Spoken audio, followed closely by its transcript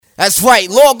That's right,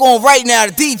 log on right now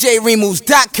to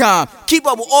DJRemoves.com. Keep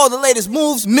up with all the latest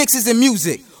moves, mixes, and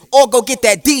music. Or go get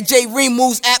that DJ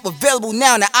Removes app available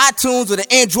now in the iTunes or the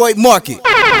Android market.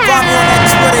 Follow me on that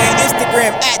Twitter and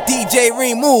Instagram at DJ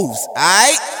Removes,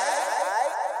 alright?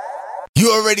 You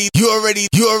already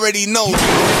know.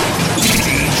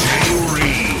 DJ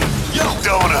Reed. Yo,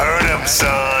 don't hurt him,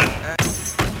 son.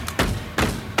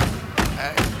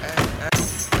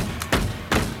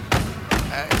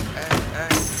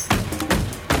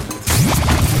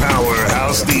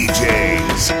 Powerhouse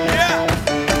DJs. Yeah.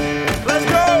 Let's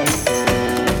go.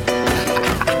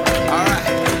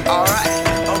 All right,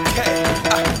 okay.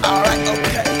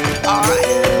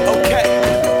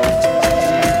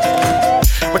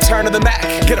 Return to the Mac.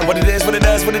 Get up what it is, what it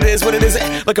does, what it is, what it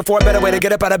isn't. Looking for a better way to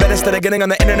get up out of bed instead of getting on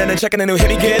the internet and checking a new hit.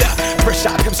 Me get up. First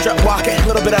shot, come strut walking. A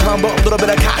little bit of humble, a little bit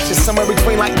of cautious. Somewhere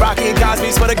between like Rocky and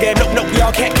Cosby's for the game. Nope,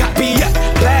 y'all can't copy yet.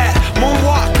 Glad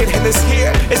moonwalking, and this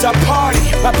here is a party.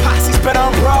 My posse's been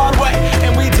on Broadway,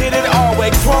 and we did it all way.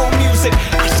 Chrome music.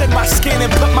 I shed my skin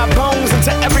and put my bones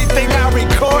into everything I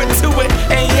record to it.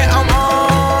 And yeah, I'm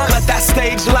on. Let that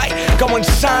stage light go and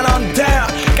shine on down.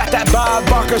 Got that Bob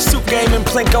Barker suit game and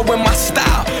Plinko in my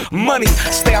style. Money,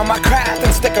 stay on my craft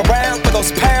and stick around for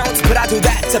those pounds. But I do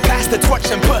that to pass the torch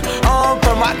and put on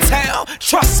for my town.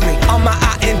 Trust me, on my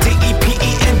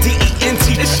INDEPENDENT.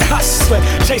 It's hustling,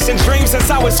 chasing dreams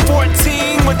since I was 14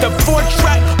 with the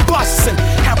 4-track bustin'.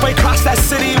 Halfway across that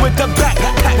city with the back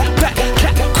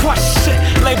crushing.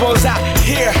 Labels out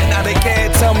here, now they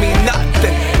can't tell me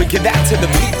nothing. We give that to the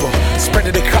people, spread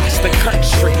it across the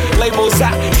country. Labels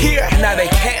out here, now they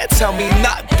can't tell me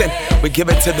nothing. We give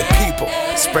it to the people,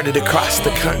 spread it across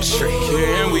the country.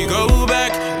 Here we go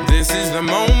back, this is the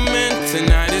moment.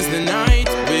 Tonight is the night,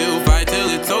 we'll fight till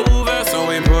it's over. So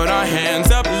we put our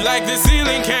hands up like the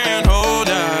ceiling can't hold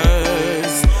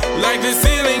us. Like the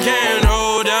ceiling can't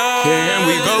hold us. Here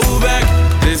we go back,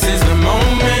 this is the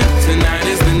moment. Tonight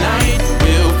is the night,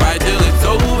 we'll fight till it's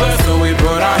over. So we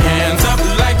put our hands up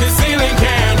like the ceiling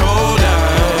can't hold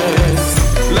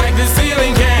us. Like the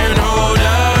ceiling can't hold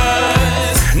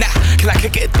us. Now, can I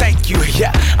kick it? Thank you,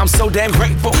 yeah, I'm so damn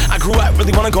grateful. I grew up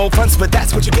really wanna go fronts, but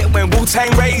that's what you get when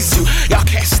Wu-Tang raised you. Y'all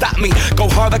can't stop me, go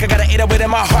hard like I got an 808 in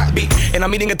my heartbeat. And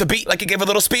I'm eating at the beat like it gave a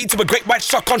little speed to a great white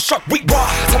shark on shark week. Raw,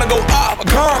 time to go off,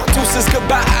 gone, deuces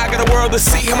goodbye. I got a world to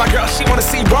see, and my girl, she wanna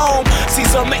see Rome.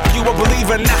 Caesar make you a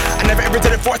believer, nah, I never ever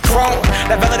did it for a throne.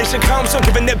 That validation comes from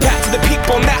giving it back to the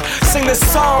people. Now, sing this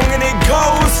song and it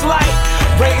goes like,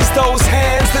 raise those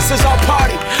hands, this is our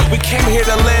party. We came here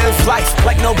to live life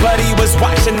like nobody was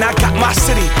watching. I got my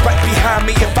city right behind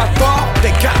me. If I fall,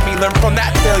 they got me. Learn from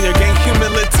that failure, gain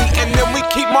humility, and then we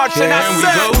keep marching. Can we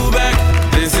go back?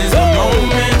 This is the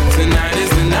moment. Tonight is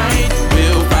the night.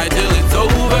 We'll fight till it's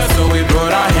over. So we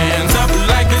put our hands up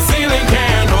like the ceiling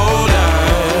can't hold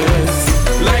us.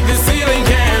 Like the ceiling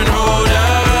can't hold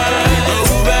us. We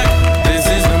go back. This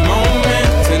is the moment.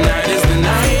 Tonight is the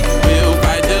night. We'll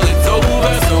fight till it's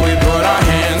over. So we put our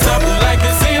hands up like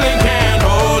the ceiling can't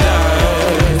hold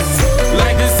us.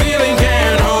 Like the ceiling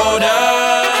can't hold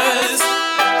us.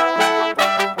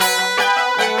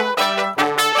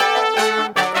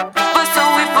 So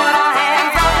we put our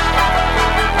hands up.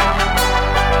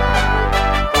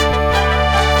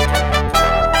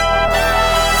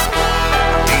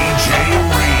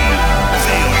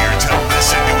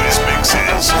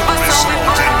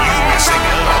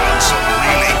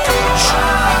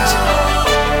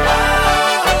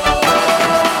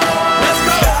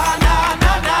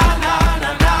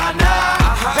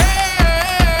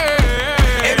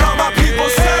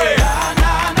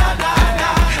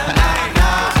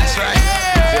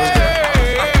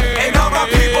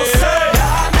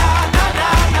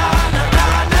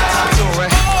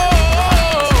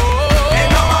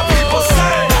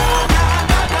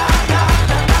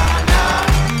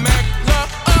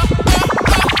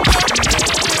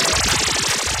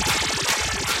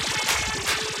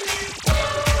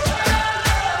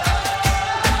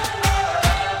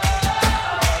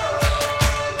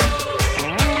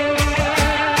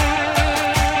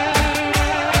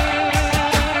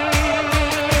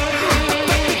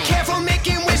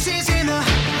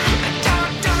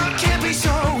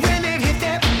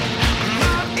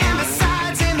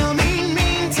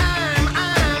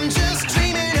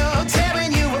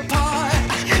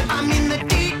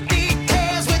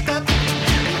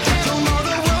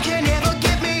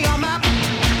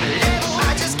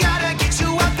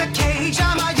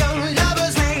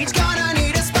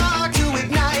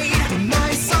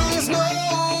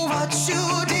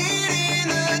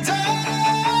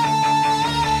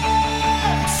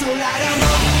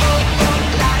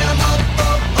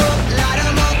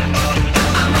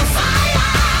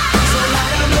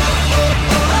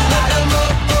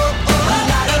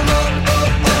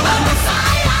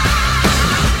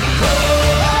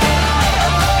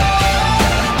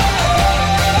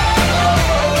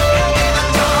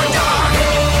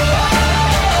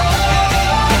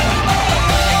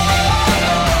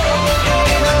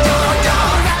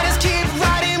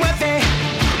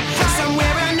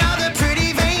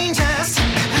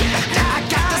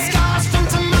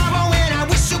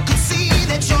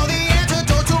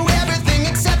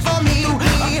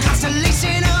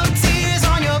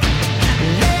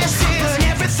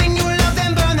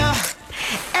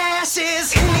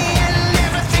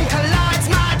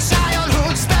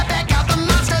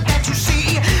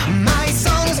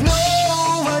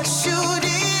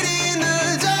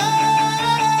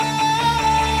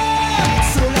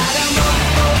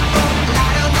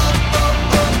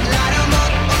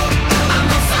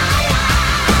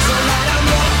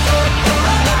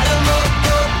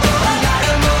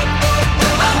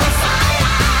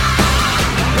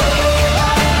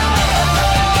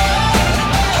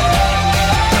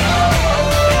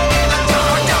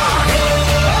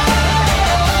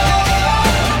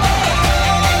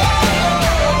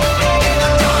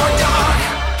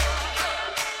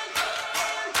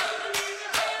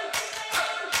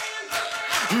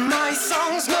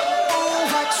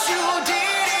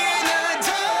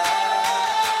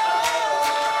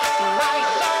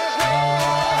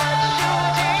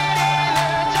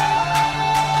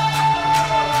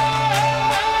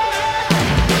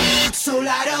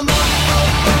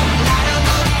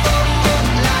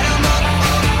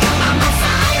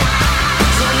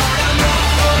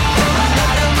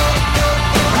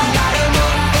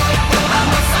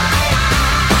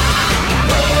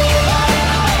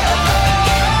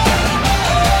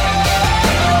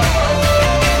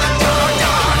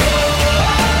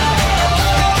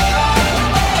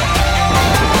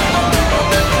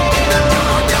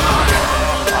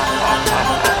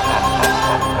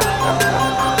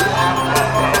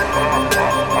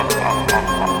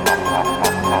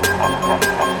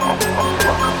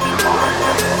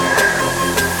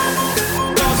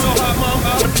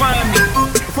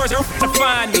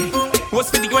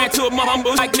 What's 50 grand to a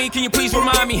humble like me? Can you please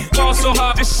remind me? Fall so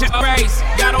hard, this shit a race.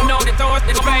 Y'all don't know that throw us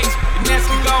in the face. And that's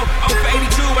we go 0 for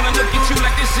 82 when I look at you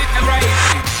like this shit a race.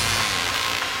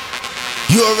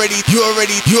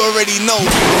 You already know.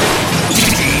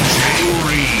 DJ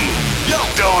Reed.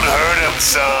 Don't hurt him,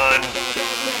 son.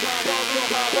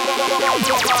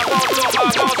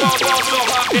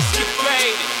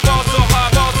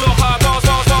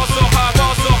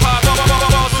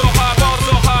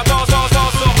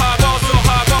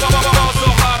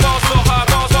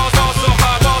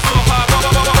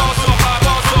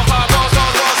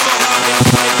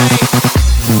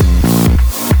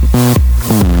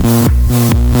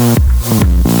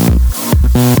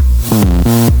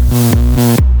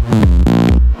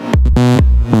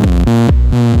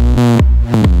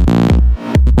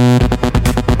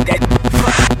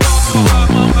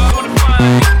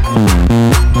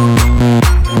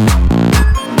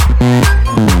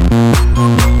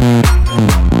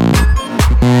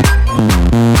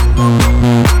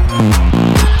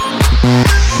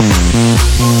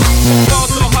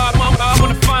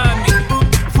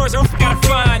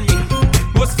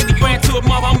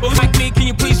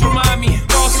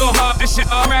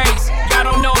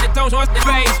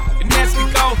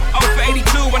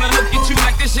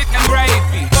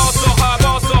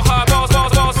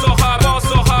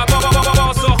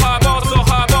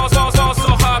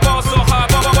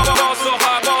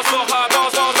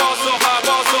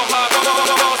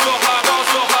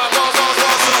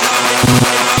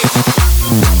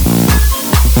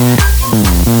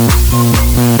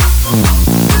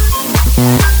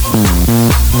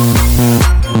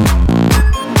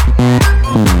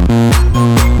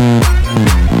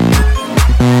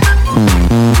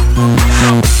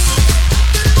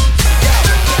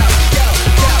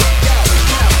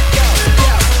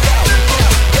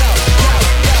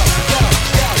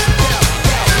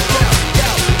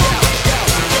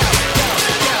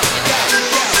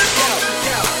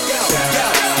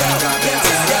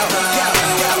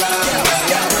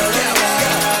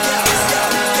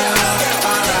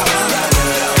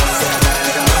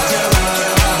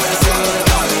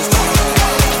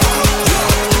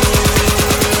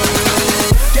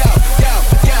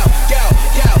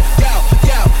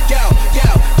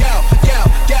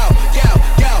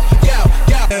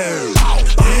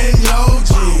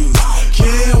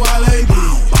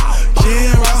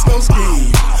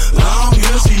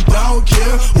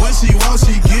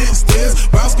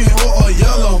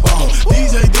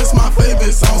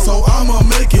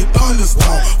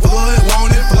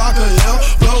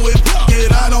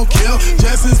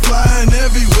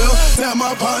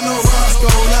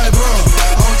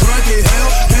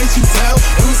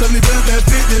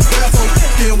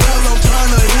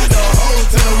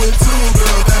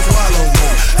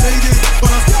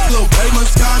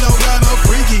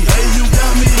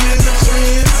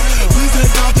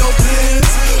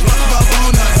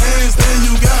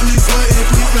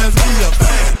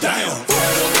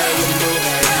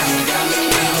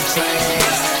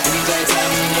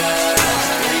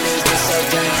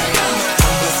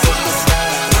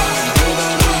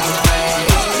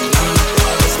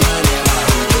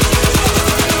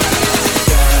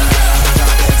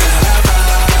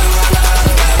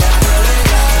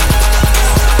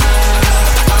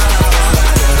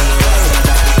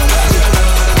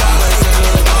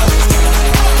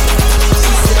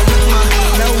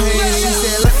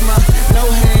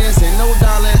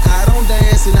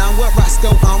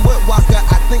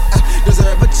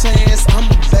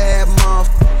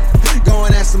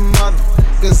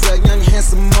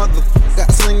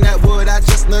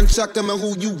 Chuck them and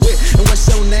who you with and what's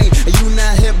your name? And you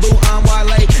not hip, boo, I'm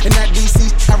Wale. And that DC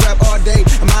I rap all day.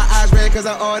 And my eyes red cause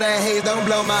of all that haze. Don't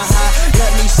blow my high,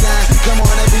 let me shine. Come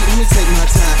on that beat, let me take my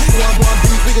time. You want one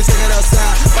beat, we can take it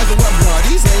outside. Like the what, bro?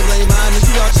 These ain't blame mine.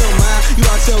 You out your mind, you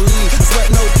out your lead. Sweat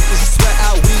no you sweat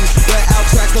out weed. Wet out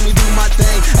tracks, let me do my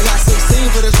thing. I got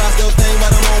 16 for this Roscoe thing,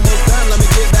 but I'm almost done. Let me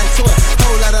get back to it.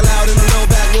 Whole lot of loud in the low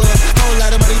backwood. Whole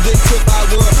lot of money, big tip I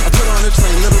would. I put on the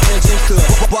train, little engine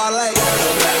could. Wale.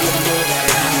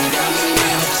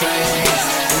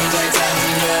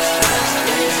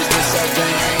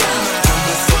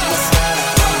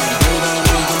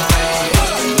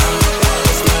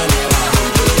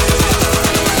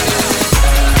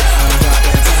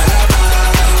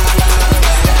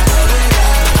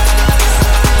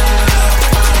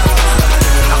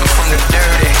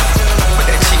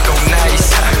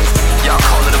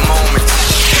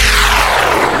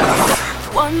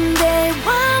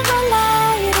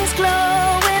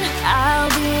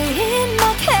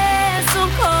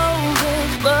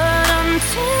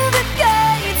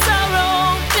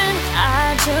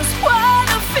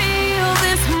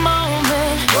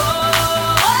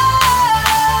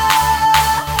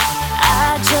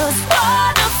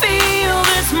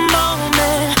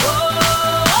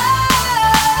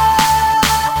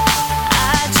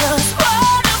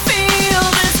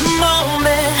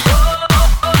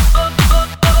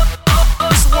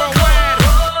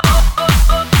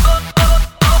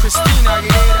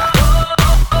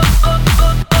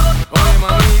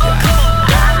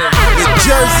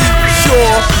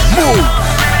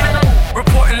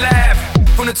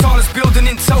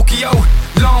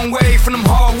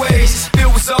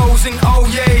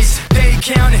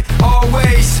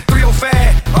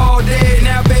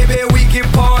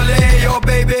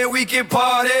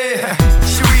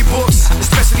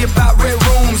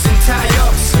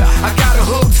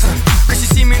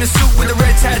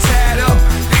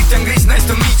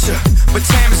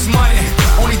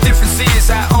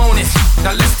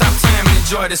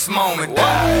 enjoy this moment.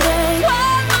 One day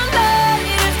while my light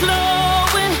is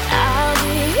glowing, I'll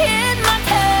be in my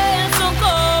castle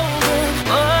golden.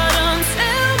 But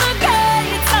until the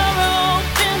gates are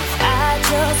open, I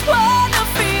just wanna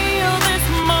feel this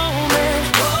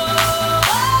moment.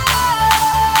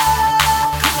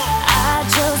 I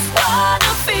just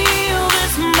wanna feel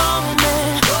this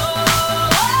moment.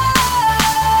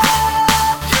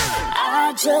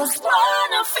 I just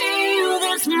wanna feel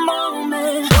this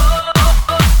moment.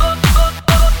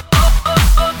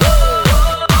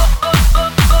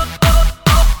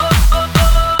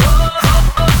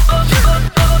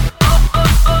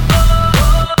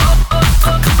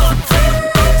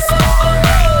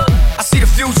 I see the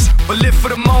future, but live for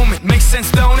the moment. Makes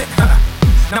sense, don't it?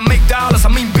 Now make dollars, I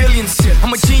mean billions.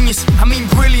 I'm a genius, I mean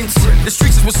brilliance. The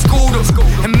streets was schooled up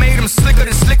and made them slicker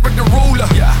than Slick Rick the ruler.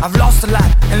 I've lost a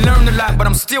lot and learned a lot, but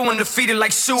I'm still undefeated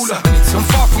like Shula. I'm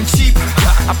far from cheap.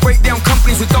 I break down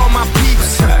companies with all my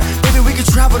peeps. Maybe we could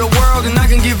travel the world and I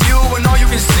can give you and all you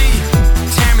can see.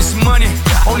 Time is money,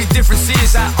 only difference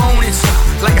is I own it.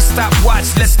 Like a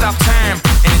stopwatch, let's stop time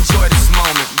and enjoy this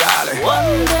moment, darling.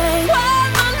 One day while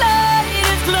my light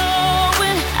is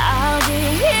glowing, I'll be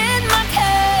in my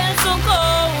castle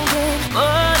golden.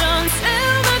 But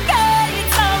until the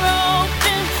gates are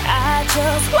open, I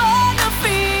just wanna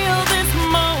feel this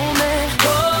moment.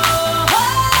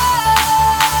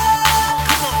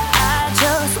 I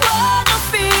just wanna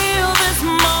feel this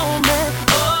moment.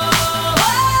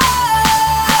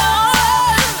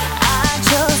 I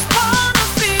just wanna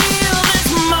feel this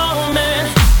moment.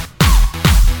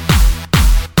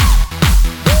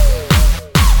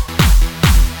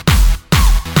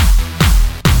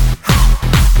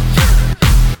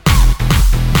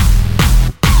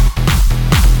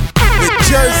 The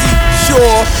Jersey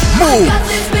Shore Move. Got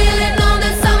this feeling on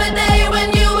the summer day when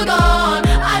you were gone.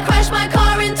 I crashed my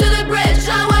car into the bridge.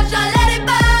 I watched, I let it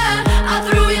burn. I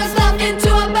threw your stuff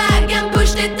into a bag and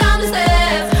pushed it down the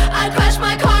stairs. I crashed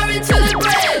my car into the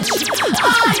bridge.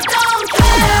 I don't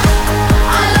care.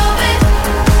 I love it.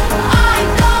 I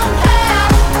don't care.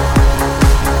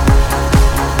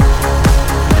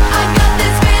 I got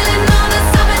this feeling on the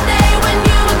summer day when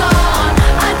you were gone.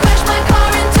 I crashed my car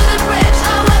into the bridge.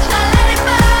 I watched, I let it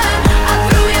burn. I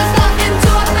threw your stuff into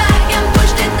a bag and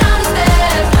pushed it down the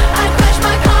stairs. I crashed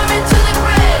my car into the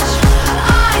bridge.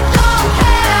 I don't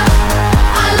care.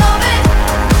 I love it.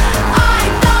 I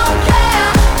don't care.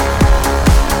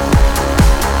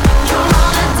 You're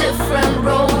on a different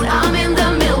road. I'm in the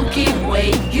Milky Way.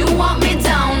 You want me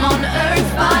down on Earth,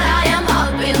 but I am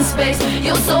up in space.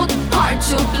 You're so hard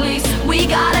to please. We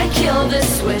gotta kill this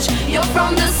switch. You're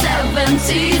from the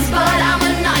 70s, but I'm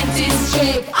a 90s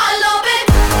chick. I love it.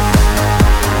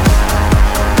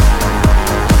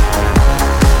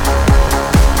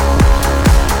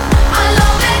 I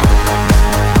love it.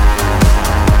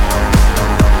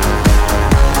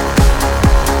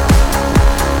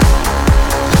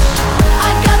 I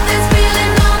got this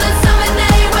feeling on the summer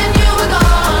day when you were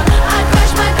gone. I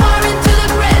crashed my car into the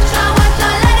bridge. I watched,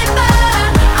 I let it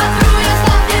burn. I threw your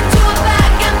stuff into a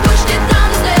bag and pushed it down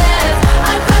the stairs.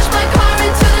 I crashed my car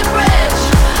into the bridge.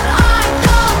 I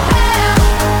don't care.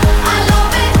 I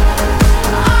love it.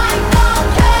 I don't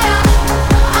care.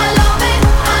 I love it.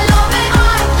 I love it.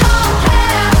 I don't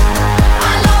care.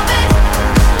 I love it.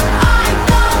 I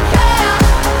don't care.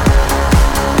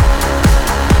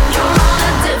 You're on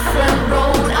a different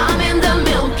road. I'm in the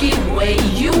Milky Way.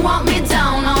 You want me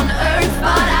down on Earth,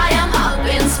 but I am up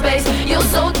in space. You're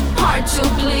so hard to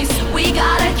please. We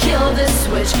gotta kill this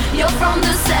switch. You're from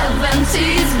the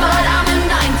 70s, but I'm a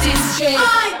 90s chick. I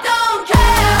don't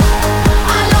care.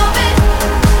 I love it.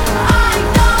 I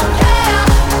don't care.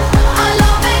 I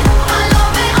love it. I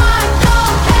love it. I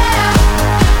don't care.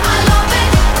 I love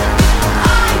it.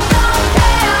 I don't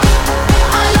care.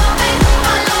 I love it.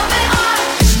 I love it.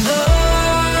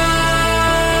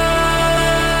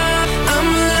 I'm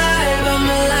alive, I'm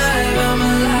alive, I'm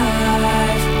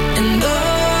alive. And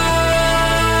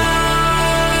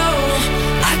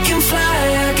I can fly,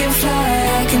 I can fly,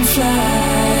 I can fly.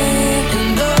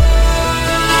 And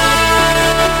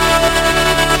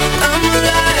I'm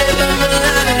alive, I'm alive, I'm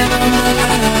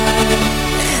alive.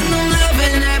 And I'm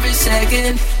loving every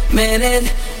second, minute,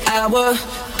 hour.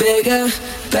 Bigger,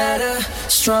 better,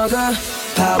 stronger,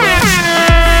 power.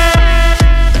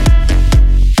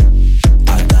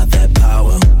 I got that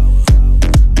power.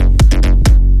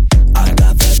 I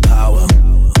got that power.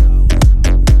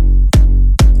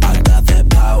 I got that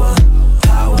power.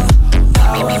 Power,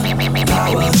 power,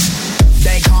 power.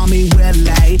 They call me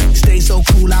Willie, stay so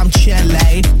cool, I'm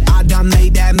chilly. I done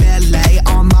made that melee,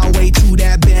 on my way to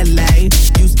that Billy.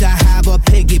 Used to have a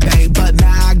piggy bank, but now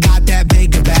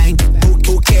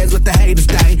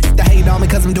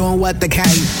but the K.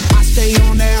 I stay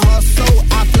on that hustle,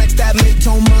 I flex that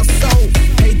mid-tone muscle.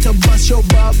 Hate to bust your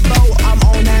bubble, I'm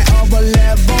on that other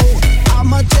level.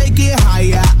 I'ma take it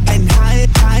higher and higher,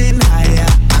 higher and higher.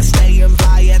 I stay in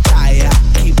fire tire,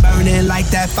 keep burning like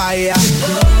that fire.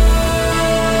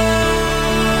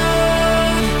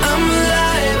 I'm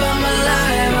alive, I'm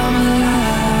alive, I'm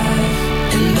alive.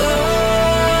 And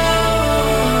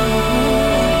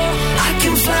I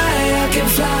can fly, I can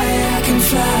fly, I can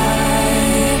fly.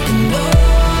 And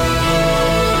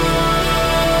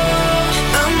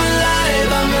I'm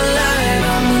alive, I'm alive,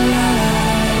 I'm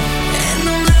alive. And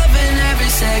I'm loving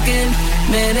every second,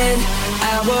 minute,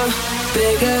 hour.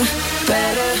 Bigger,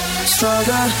 better,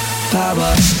 stronger,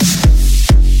 power.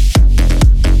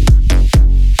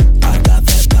 I got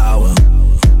that power.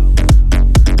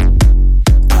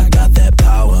 I got that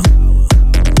power.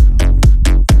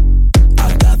 I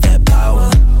got that power.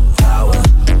 Power,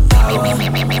 power,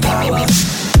 power.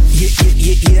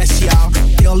 Yes, y'all.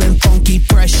 Feeling funky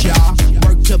fresh, y'all.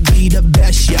 Work to be the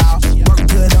best, y'all. Work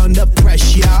good under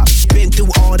pressure, y'all. Been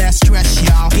through all that stress,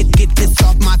 y'all. Get this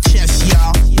off my chest,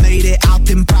 y'all. Made it out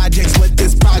them projects with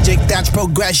this project that's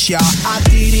progress, y'all. I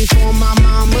did it for my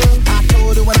mama. I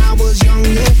told her when I was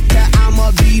younger that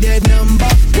I'ma be that number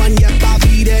one. Yep, I'll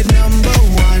be that number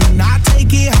one. I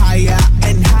take it higher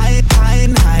and higher, higher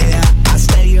and higher. I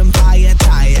stay in fire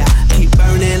tire, keep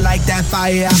burning like that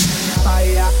fire.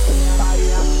 Fire,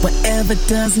 fire. Whatever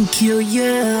doesn't kill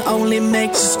you only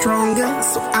makes you stronger.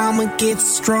 So I'ma get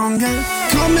stronger.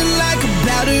 Coming like a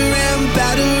batter ram.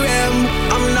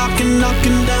 I'm knocking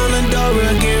down the door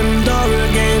again, door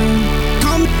again.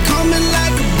 Coming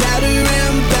like a batter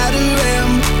ram.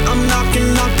 I'm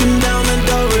knocking down the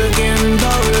door again,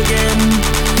 door again.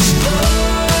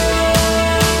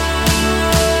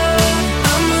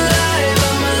 I'm alive,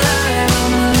 I'm alive,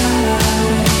 I'm alive.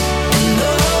 And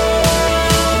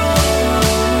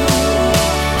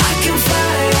I can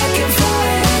fly, I can fly,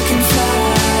 I can fly.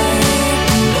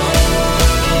 And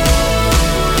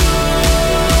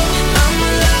I'm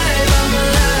alive, I'm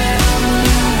alive, I'm alive.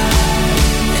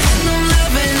 And I'm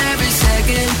loving every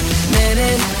second,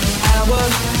 minute, hour.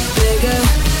 Bigger,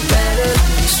 better,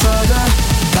 stronger,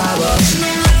 power. And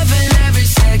I'm loving every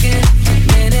second,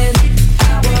 minute,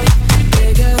 hour.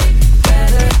 Bigger,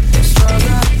 better,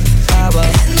 stronger, power.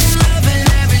 And I'm loving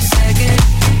every second,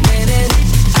 minute,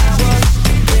 hour.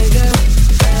 Bigger,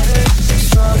 better,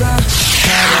 stronger,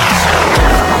 power.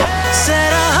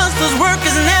 Said our hustlers' work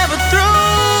is never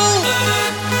through.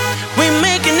 We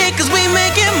making it 'cause we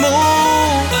making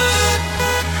moves.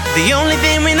 The only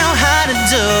thing we know how to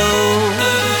do.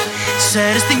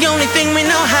 Said it's the only thing we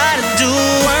know how to do.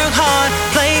 Work hard,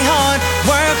 play hard,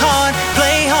 work hard,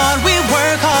 play hard. We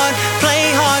work hard,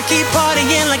 play hard, keep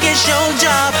partying like it's your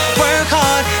job. Work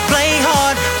hard, play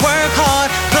hard, work hard,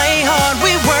 play hard.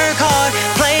 We work hard,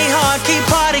 play hard, keep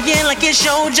partying like it's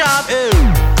your job.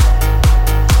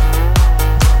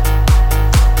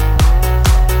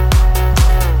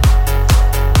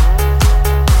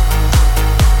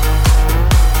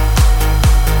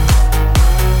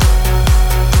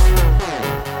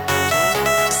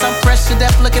 Some fresh to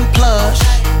death looking plush.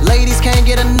 Ladies can't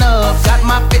get enough. Got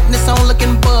my fitness on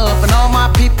looking buff. And all my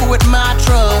people with my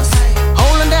trust.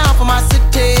 Holding down for my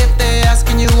city. If they're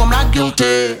asking you, I'm not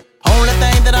guilty. Only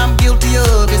thing that I'm guilty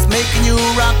of is making you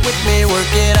rock with me.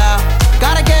 Work it out.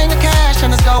 Got a gang of cash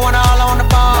and it's going all on the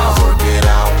ball. Now work it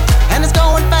out. And it's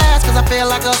going fast 'cause I feel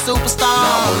like a superstar.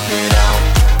 Now work it out.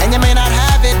 And you may not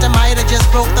have it, I might have just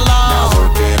broke the law. Now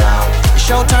work it out. It's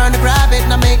your turn to grab it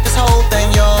and I make this whole thing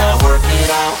yours. Now work it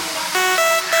out.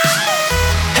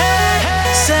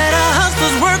 Said our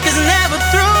hustlers' work is never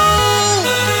through.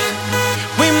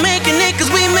 We making it 'cause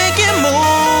we making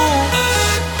moves.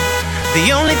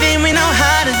 The only thing we know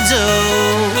how to do.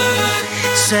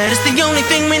 Said it's the only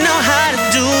thing we know how to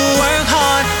do. Work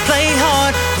hard, play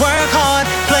hard, work hard,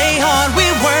 play hard. We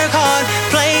work hard,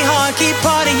 play hard, keep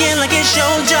partying like it's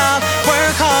your job.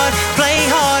 Work hard, play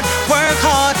hard, work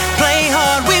hard, play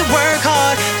hard. We work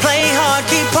hard, play hard,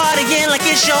 keep partying like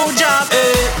it's your job.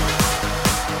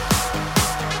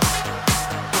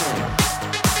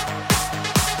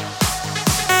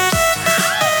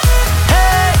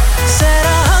 Said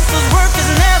our hustlers' work is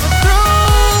never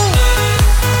through.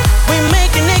 We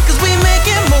making it 'cause we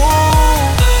making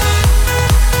moves.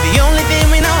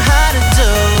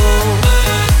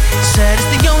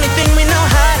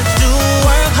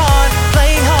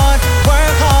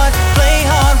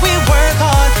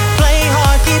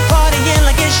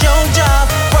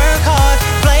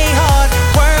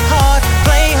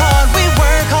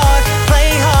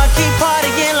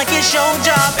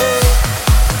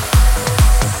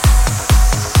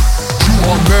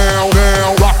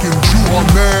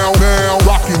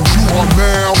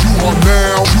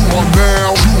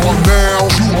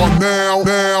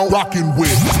 rocking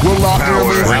with VOL1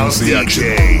 Powerhouse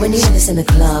DJ. When you hear this in the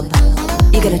club,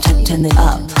 you gotta turn it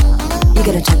up. You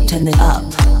gotta turn it up.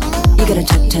 You gotta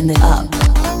turn it up.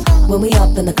 When we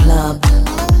up in the club,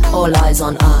 all eyes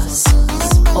on us.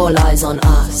 All eyes on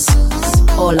us.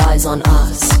 All eyes on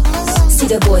us. See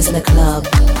the boys in the club,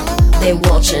 they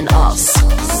watching us.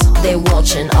 They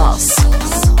watching us.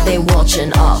 They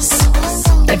watching us.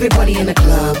 Everybody in the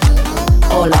club,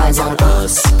 all eyes on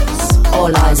us.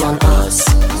 All eyes on us.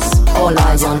 All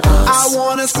eyes on us. I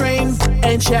wanna scream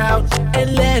and shout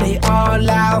and let it all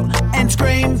out. And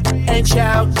scream and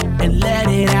shout and let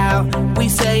it out. We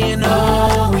saying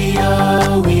oh, we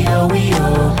oh, we oh, we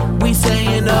oh. We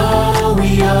saying oh,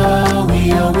 we oh,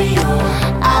 we oh, we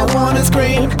oh. I wanna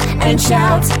scream and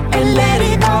shout and let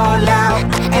it all out.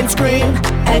 And scream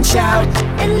and shout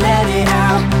and let it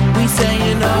out. We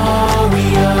saying oh, we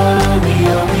oh, we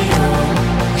oh, we oh.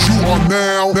 You are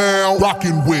now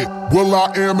rocking with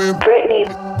VOL1 and Britney.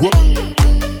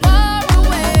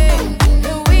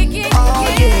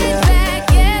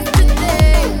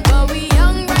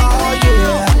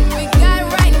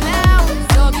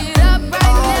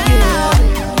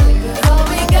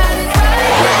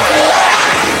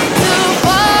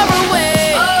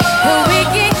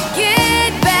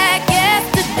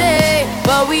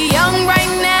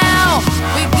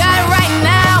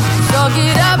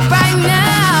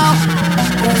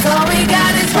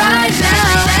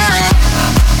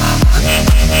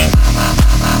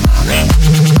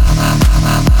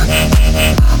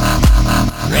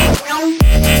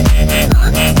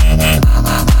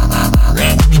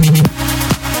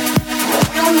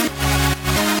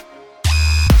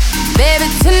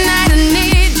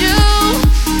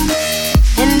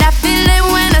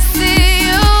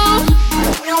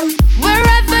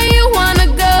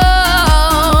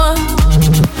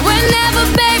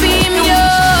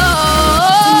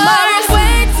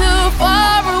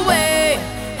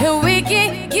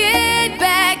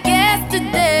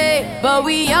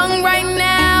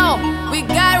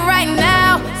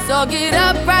 Get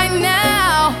up right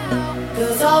now,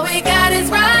 'cause all we got is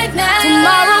right now.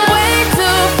 Tomorrow way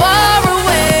too far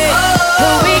away,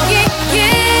 but we can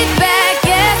get back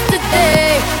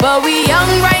yesterday. But we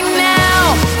young right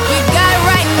now, we got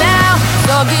right now.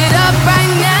 So get up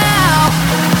right now,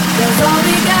 'cause all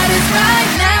we got is right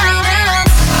now.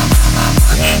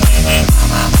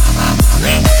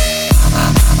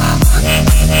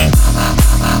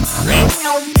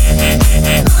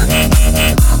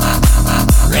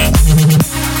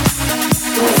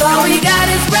 All we got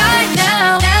is right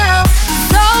now.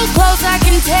 So close I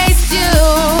can taste you.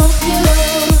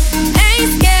 Ain't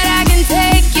scared I can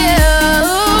take you.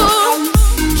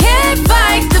 Can't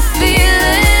fight the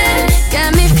feeling. Got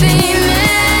me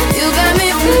feeling. You got me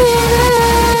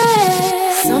feeling.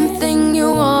 Something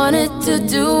you wanted to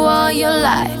do all your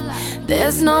life.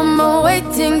 There's no more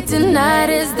waiting. Tonight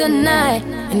is the night.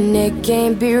 And it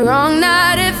can't be wrong,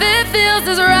 not if it feels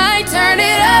as right. Turn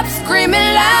it up,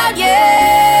 screaming loud,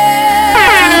 yeah.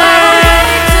 Way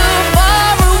too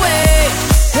far away,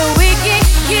 and we can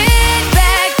get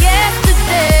back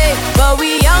yesterday. But we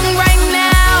young right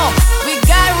now, we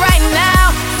got right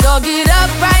now. So get up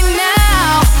right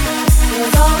now,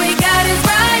 'cause all we got is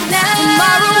right now.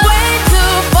 Tomorrow way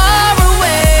too far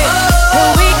away,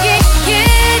 and we can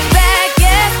get back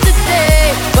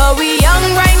yesterday. But we young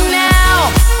right now,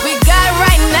 we got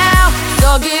right now. So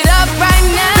get up right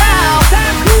now,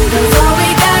 'cause all we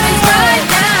got is right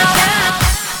now.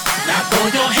 Now throw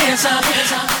your hands up,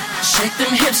 shake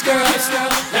them hips, girl.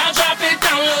 Now drop it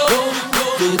down low,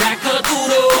 do that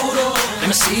cadudo. Let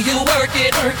me see you work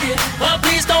it. Well,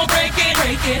 please don't break it.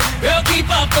 Girl, keep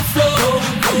up the flow,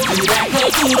 do that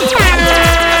cadudo.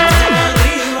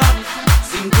 Arriba,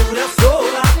 cintura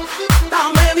sola, da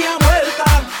media vuelta,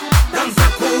 danza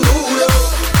kuduro.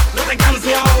 No te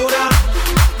canses ahora,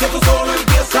 que tú solo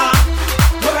empieza.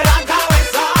 Mueve la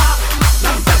cabeza,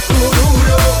 danza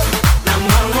kuduro. La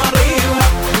mano arriba,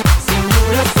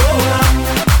 cintura sola,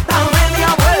 da media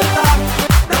vuelta,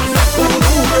 danza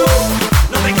kuduro.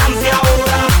 No te canses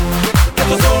ahora, que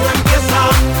tú solo empieza.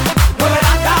 Mueve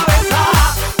la cabeza,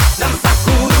 danza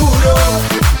kuduro.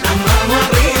 La mano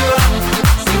arriba,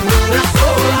 cintura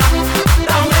sola,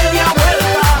 da media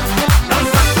vuelta,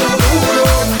 danza kuduro.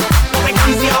 No te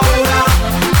canses ahora,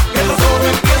 que tú solo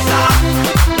empieza.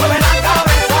 Mueve la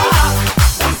cabeza,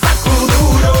 danza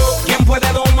kuduro. ¿Quién puede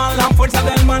domar la fuerza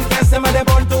del mar que se mete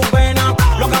por tu pena?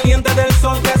 Lo caliente del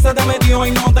sol que se te metió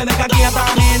y no te deja quieta,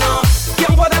 nena.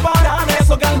 ¿Quién puede parar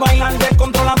eso que al bailar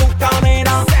descontrola tus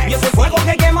caderas? Y ese fuego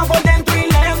que quema por dentro y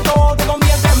lento te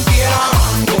convierte en piedra.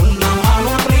 Con la mano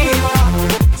arriba,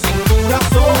 cintura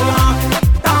sola,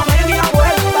 da media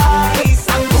vuelta,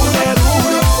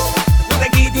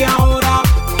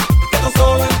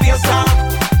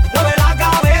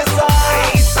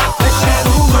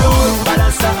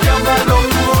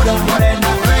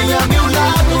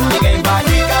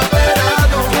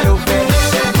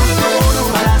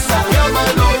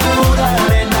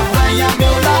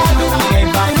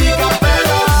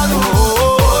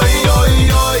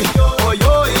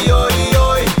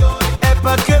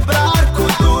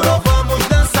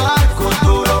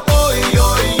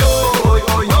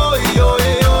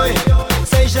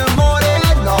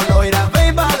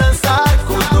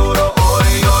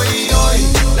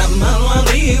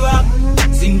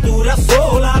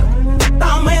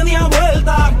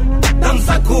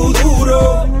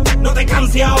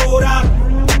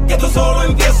 solo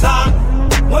empieza.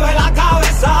 Mueve la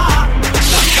cabeza.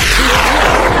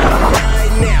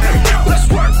 Right now, let's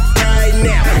work. Right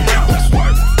now, let's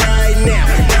work. Right now,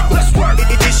 let's work.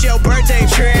 It's your birthday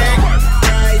trick.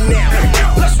 Right now,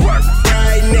 let's work.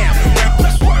 Right now,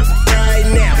 let's work. Right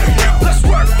now, let's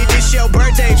work. It's your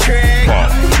birthday trick.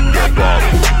 Pop that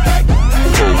bottle,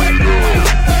 throw it up,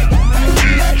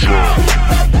 get drunk,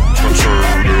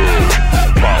 turn up.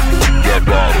 Pop that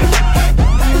bottle,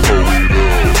 throw it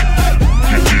up,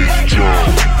 get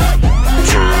drunk,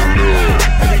 turn up.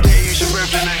 Every day is your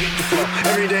birthday and I hit the floor.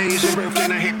 Every day is your birthday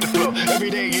and I hit the floor. Every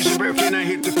day is your birthday and I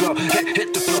hit the floor.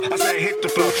 Hit the floor. I say hit the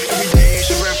floor. Every day is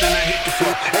your birthday and I hit the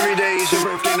floor. Every day is your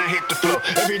birthday and I hit the floor.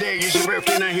 Every day is your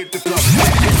birthday and I hit the floor.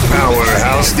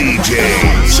 Powerhouse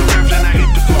DJs.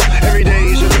 Every day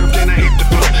is your birthday and I hit the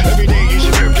floor. Every day is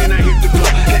your birthday and I hit the floor.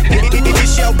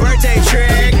 It's your birthday trick.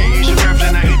 Every day is your birthday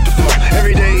and I hit the floor.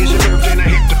 Every day is your birthday and I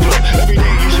hit the floor. Every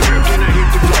day is your birthday and I hit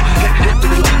the floor. Hit the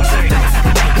floor.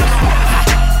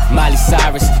 Miley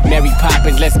Cyrus, Mary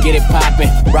Poppins, let's get it poppin'.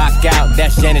 Rock out,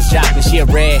 that's Janis Joplin. She a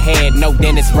redhead, no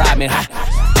Dennis Rodman.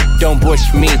 Don't bush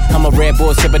me, I'm a Red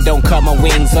Bull sipper, don't cut my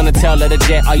wings. On the tail of the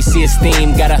jet, all you see is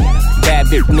steam. Got a bad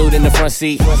bitch nude in the front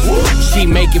seat. She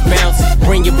make it bounce,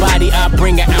 bring your body, I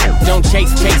bring her out. Don't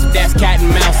chase, that's cat and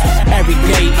mouse. Every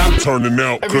day I'm turning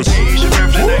out, cause every day is your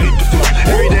birthday and I hit the floor.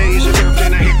 Every day is your birthday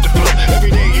and I hit the floor.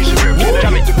 Every day is your birthday and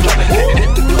I hit the floor.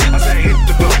 Hit the floor, I say hit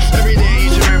the floor. Every day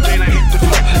is your birthday and I hit the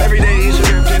floor. Every day is your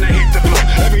birthday and I hit the floor.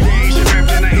 Every day is your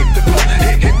birthday and I hit the floor.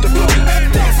 Hit the floor.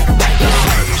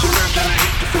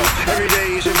 Every day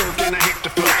is your birthday and I hit the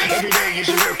floor. Every day is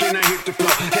your birthday and I hit the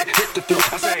floor. Hit the floor.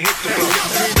 I say hit the floor.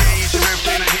 Every day is your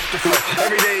birthday and I hit the floor.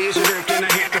 Every day is your birthday and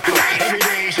I hit the floor. Every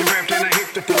day is your birthday and I hit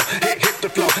the floor. Hit the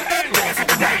floor.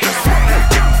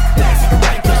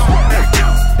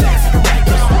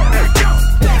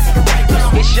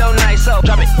 It's your night, so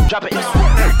drop it, drop it.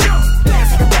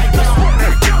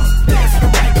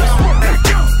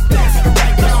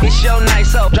 It's your night,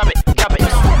 so drop it, drop it.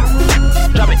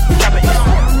 Drop it, drop it.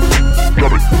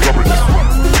 Drop it, drop it.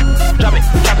 Drop it,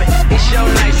 drop it. It's your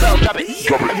night, so drop it.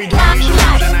 Drop it. Every day is your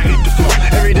birthday and I hit the floor.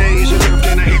 Every day is your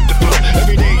birthday and I hit the floor.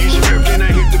 Every day is your birthday and I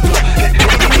hit the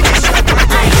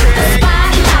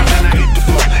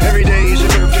floor. Every day is your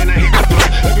birthday and I hit the floor.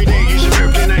 Every day is your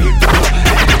birthday and I hit the floor.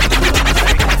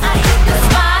 I hit the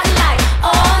spotlight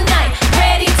all night,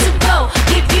 ready to go.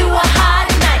 Give you a hot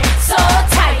night, so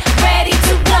tight, ready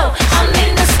to blow. I'm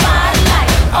in the spotlight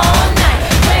all night,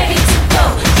 ready to go.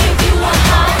 Give you a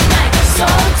hot night, so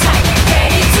tight,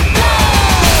 ready to blow.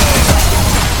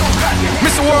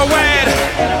 Mr. Worldwide,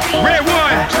 Red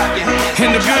One,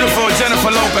 and the beautiful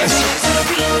Jennifer Lopez.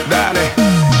 Dale,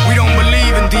 we don't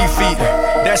believe in defeat.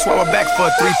 That's why we're back for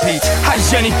a three-peat. Hi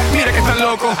Jenny, mira que tan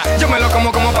loco. Yo me lo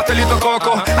como pastelito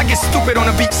coco. I get stupid on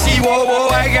the beach, see, whoa, whoa.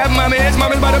 I got mames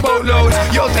by the boatloads.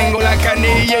 Yo tengo la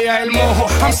carne y ella el mojo.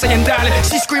 I'm saying dale,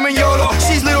 she's screaming YOLO.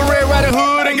 She's Little Red Riding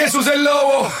Hood and guess who's el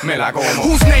lobo? Me la como.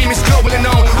 Whose name is globally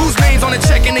known? Whose name's on the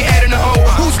check and they adding the O?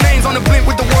 Whose name's on the blimp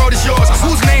with the world is yours?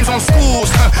 Whose name's on schools?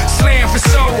 Slam for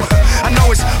soul. I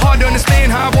know it's hard to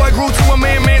understand how a boy grew to a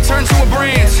man turned to a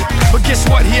brand. But guess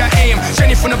what? Here I am,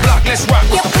 Jenny from the block, let's rock.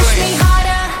 You push me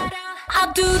harder,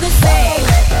 I'll do the same.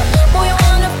 Boy, I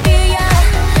wanna feel ya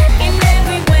in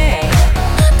every way.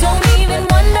 Don't even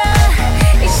wonder,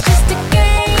 it's just a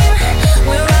game.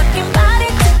 We're rocking body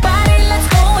to body, let's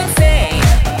go insane.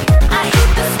 I hit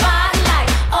the spotlight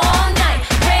all night,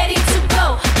 ready to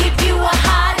go. Give you a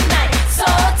hot night, so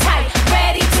tight,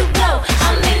 ready to blow.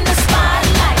 I'm in the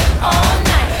spotlight all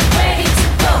night, ready to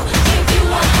go. Give you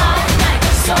a hot night,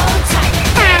 so tight,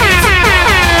 ready to blow.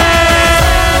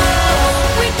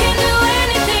 We can do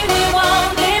anything we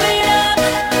want, live it up.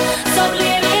 So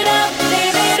live it up,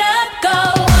 go.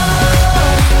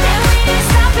 And we ain't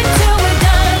stopping till we're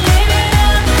done, live it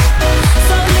up.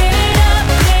 So live it up,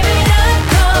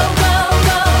 go, go,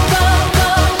 go, go, go,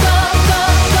 go,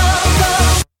 go, go, go.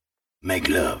 Make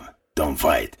love, don't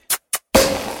fight.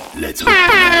 Let's go.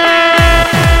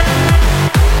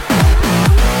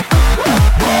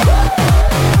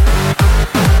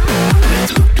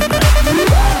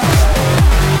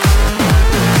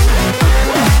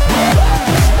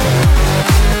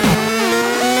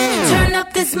 Turn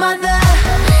up this mother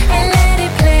and let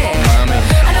it play.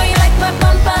 I know you like my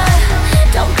bumper,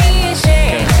 don't be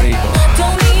ashamed.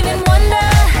 Don't even wonder,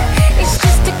 it's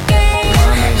just a game.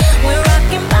 We're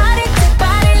rocking body to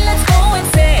body, let's go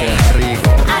insane.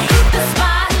 I hit the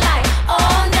spotlight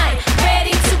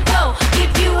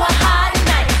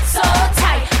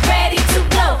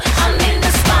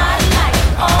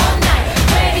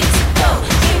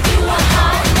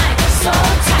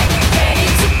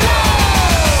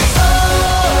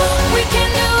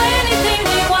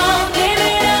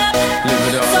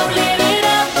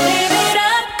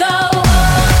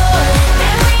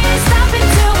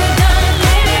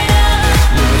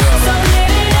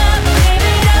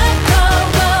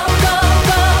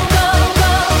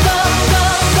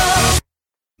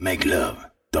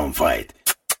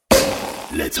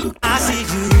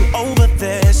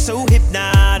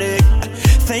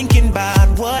thinking about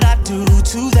what I do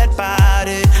to that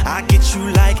body. I get you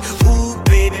like, ooh,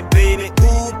 baby, baby,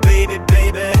 ooh, baby,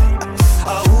 baby.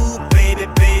 Ooh,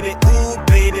 baby, baby, ooh,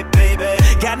 baby, baby.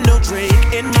 Got no drink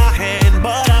in my hand,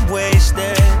 but I'm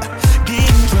wasted.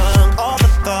 Getting drunk, all the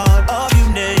thought of you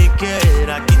naked.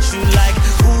 I get you like,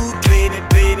 ooh, baby,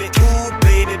 baby, ooh,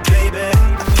 baby, baby.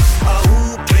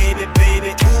 Ooh, baby,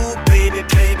 baby, ooh, baby,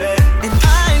 baby. And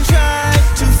I tried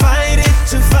to fight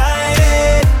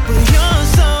it, but you're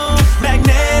so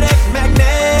magnetic,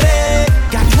 magnetic.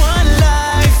 Got one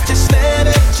life, just live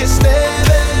it, just live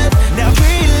it. Now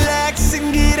relax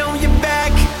and get on your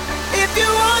back. If you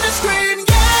wanna scream,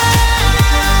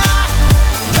 yeah,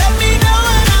 let me know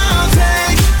and I'll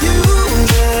take you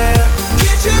there.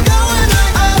 Get you going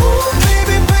like, oh,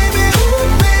 baby, baby, ooh,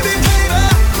 baby, baby.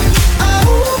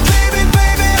 Oh, baby,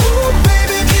 baby, ooh,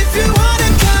 baby. If you want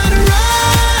it done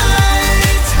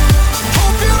right,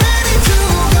 hope you're ready to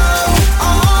go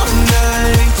all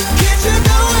night. Get you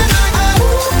going like,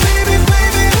 oh, baby,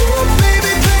 baby, ooh,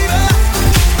 baby, baby.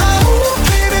 Oh,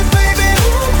 baby, baby,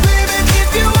 ooh, baby. If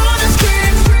you wanna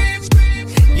scream,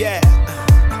 yeah.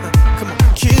 Come on,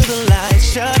 kill the lights,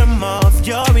 shut them off.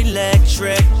 You're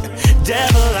electric.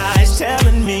 Devil eyes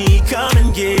telling me, come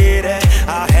and get it.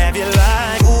 I'll have you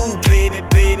like, ooh, baby,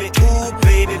 baby, ooh,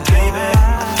 baby, baby.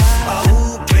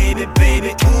 Ooh, baby,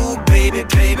 baby, ooh, baby,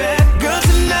 baby. Girl,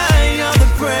 tonight you're the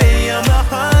prey, I'm the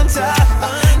hunter.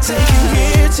 Take you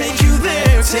here, take you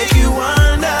there, take you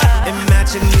under.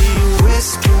 Imagine me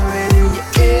whispering in your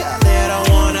ear that I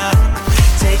wanna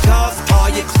take off all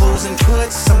your clothes and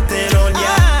put something on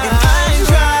ya. And I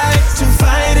tried to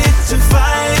fight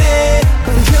it,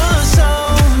 but you're so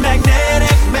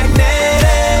magnetic,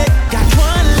 magnetic. Got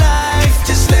one life,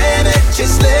 just live it,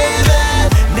 just live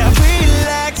it. Now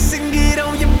relax and get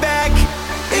on your back.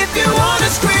 If you wanna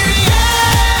scream,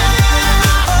 yeah,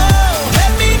 oh,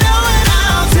 let me know and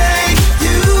I'll take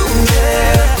you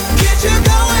there. Get you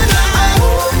going like,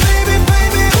 oh, baby,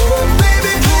 baby, oh,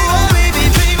 baby, oh, baby,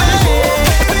 baby, oh,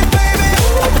 baby, baby,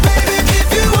 oh, baby. If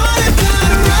you want it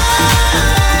done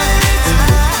right,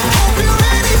 hope you're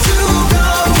ready to go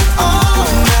all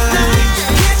night.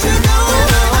 Get you going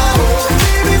like, oh,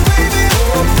 baby, baby,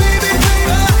 oh, baby,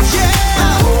 baby,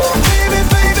 yeah, oh, baby,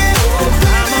 baby, oh,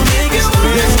 I'ma make it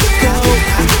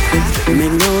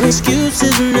Make no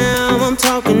excuses now, I'm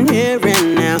talking here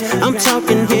and now. I'm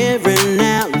talking here and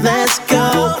now, let's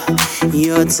go.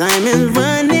 Your time is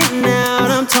running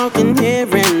out, I'm talking here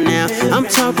and now. I'm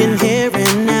talking here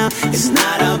and now. It's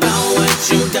not about what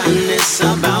you've done, it's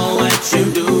about what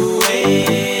you're doing.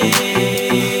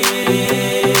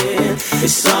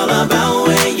 It's all about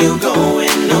where you're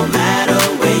going, no matter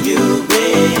where you've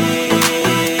been.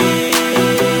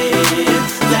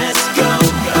 Let's go.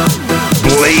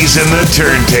 Blazing the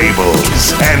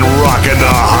turntables and rocking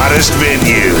the hottest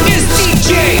venue.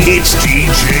 It's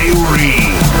DJ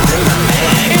Reed.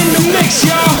 in the mix,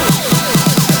 y'all.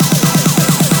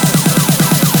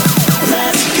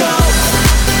 Let's go.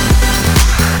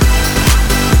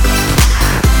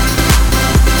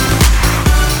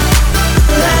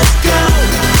 Let's go.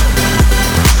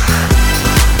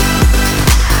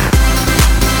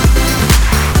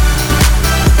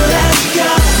 Let's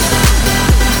go.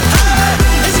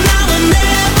 It's now or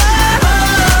never.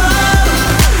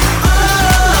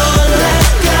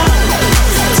 Let's go.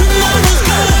 Tomorrow's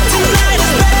good, tonight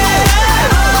is bad.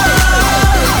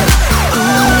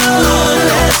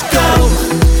 Let's go.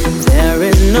 There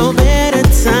is no better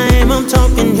time, I'm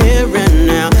talking here and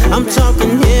now. I'm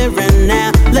talking here and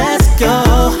now, let's go.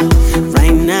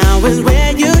 Right now is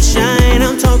where you shine,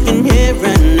 I'm talking here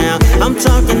and now. I'm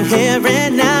talking here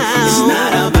and now. It's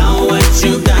not about what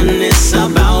you've done, it's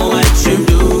about what you're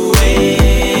doing.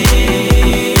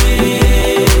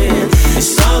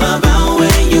 It's all about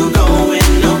where you're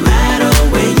going, no matter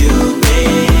where you've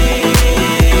been.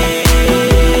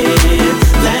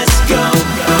 Let's go.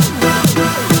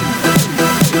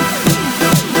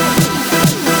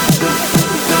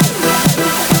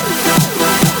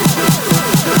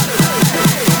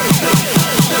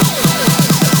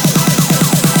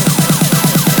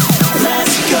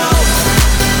 Let's go.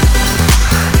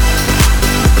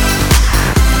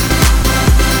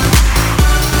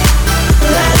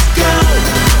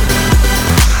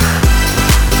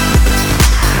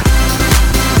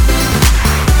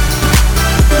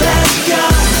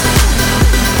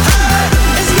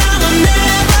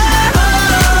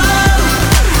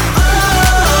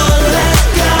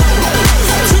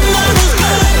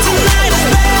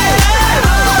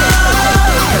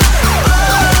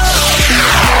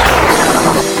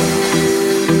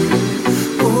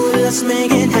 Let's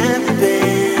make it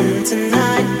happen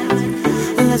tonight.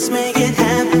 Let's make it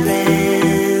happen.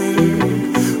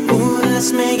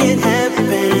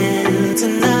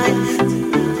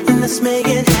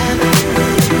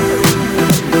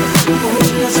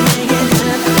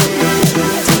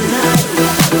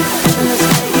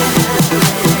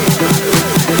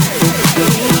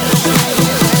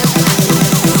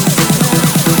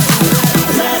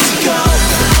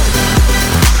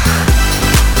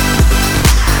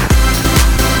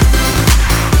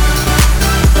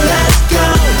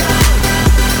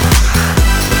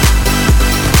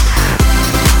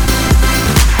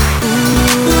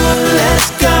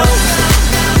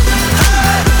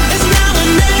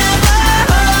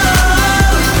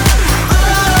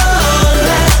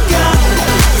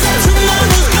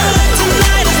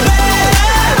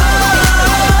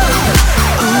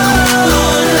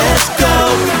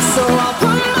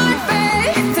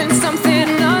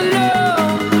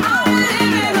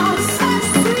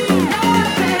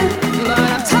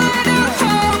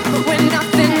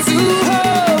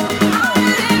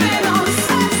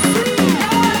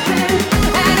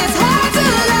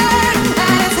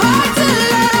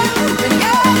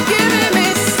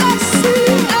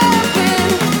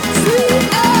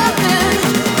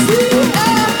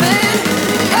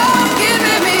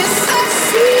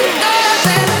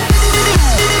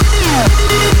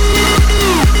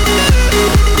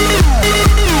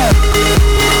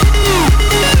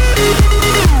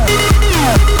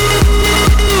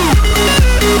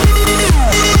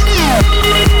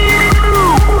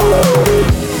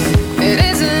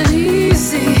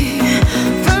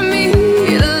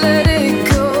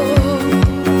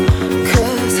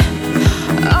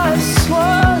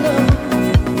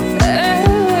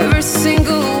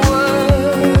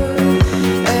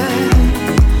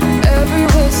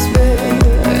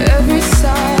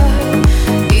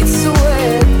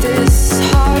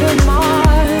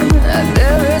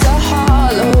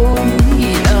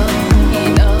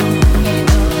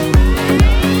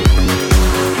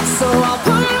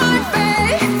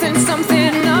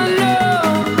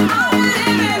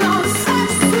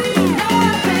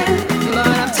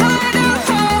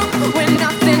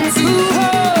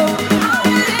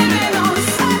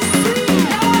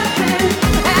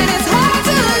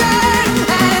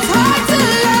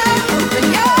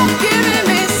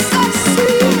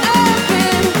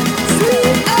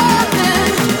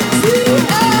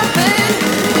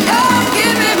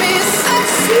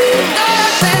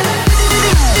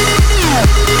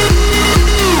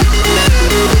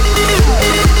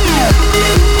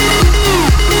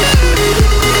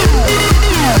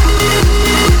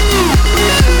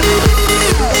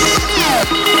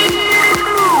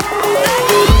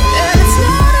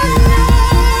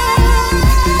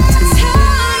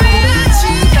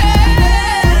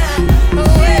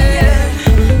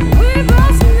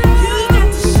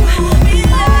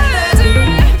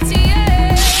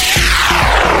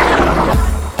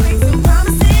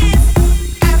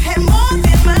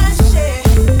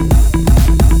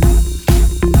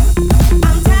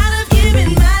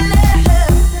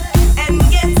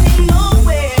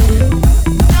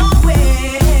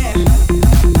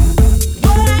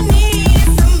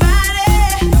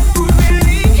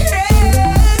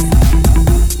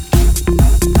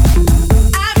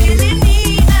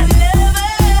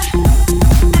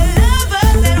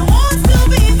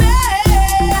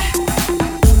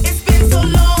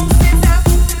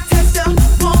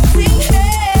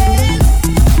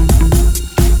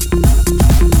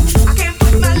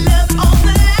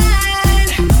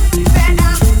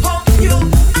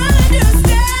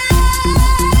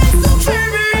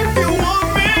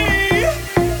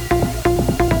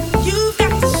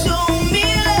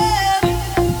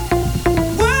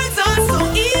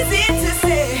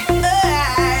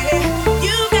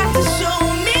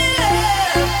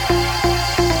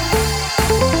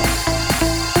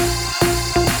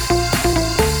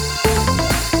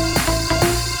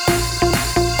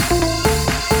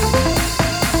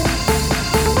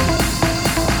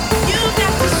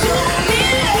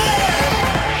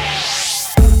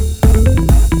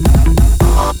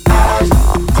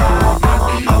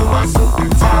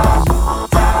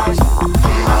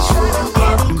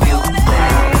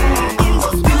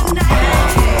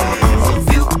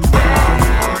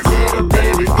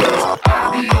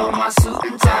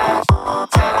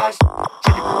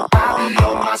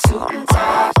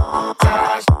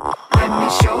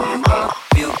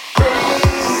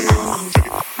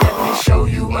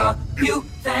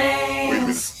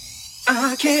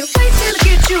 can't wait till I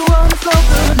get you on the floor,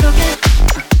 good looking.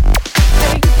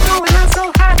 Hey, going out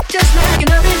so hot, just like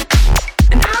an oven.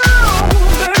 And I don't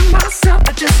burn myself,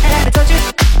 I just had to touch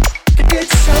it. It's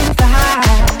so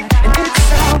fine, and it's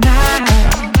so nice.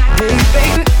 Hey,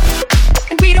 baby,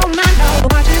 and we don't mind all the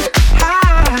watching.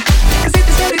 Cause if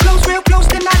it's steady close, real close,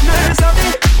 then I learn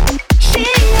something. She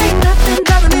ain't nothing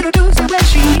but a little doozy when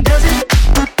she does it.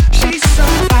 She's so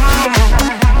fine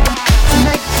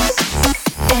tonight.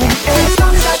 And as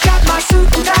long as I got my suit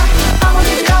and tie, I'ma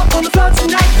leave it all on the floor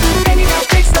tonight. And you got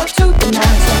fixed up to the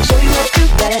nines. I'll show you what to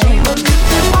do.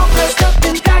 I'm all dressed up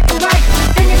in black and white,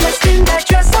 and you're dressed in that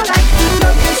dress I like.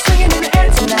 Love you swinging in the air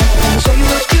tonight. Let me show you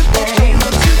what you think.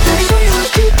 Let me show you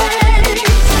what you think.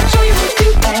 Show you what you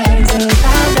think.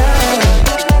 I love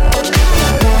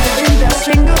in the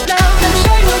swing of love. Let me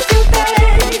show you what you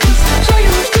think. Show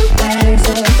you what you think.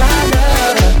 I love.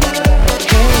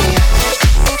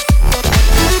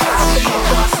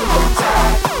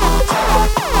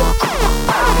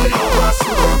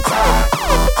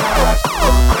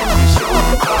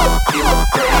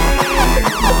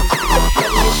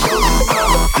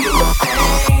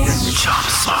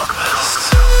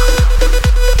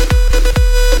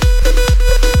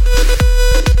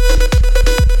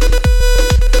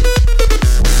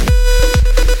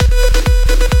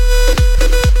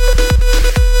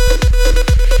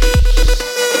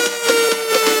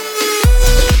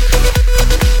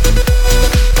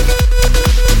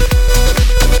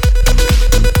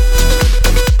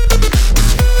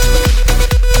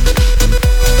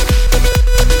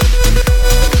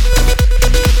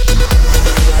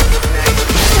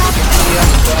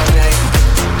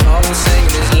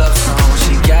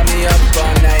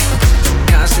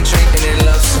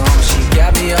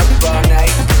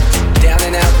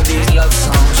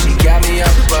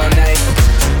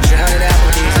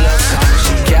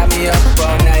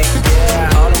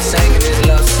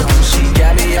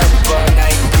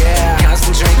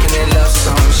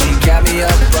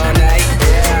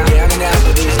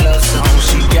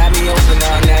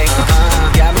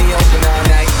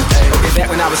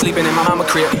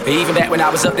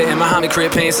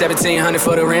 Crib paying $1,700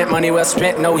 for the rent, money well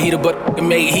spent, no heater but it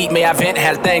made heat, may I vent,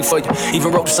 had a thing for you,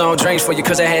 even wrote the song Dreams for you,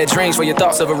 cause I had dreams for your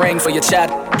thoughts of a ring for your child,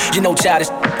 you know childish,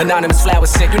 anonymous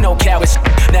flowers sent, you know cowardice,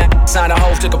 now signed a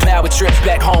hoe, took a power trip,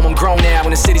 back home I'm grown now,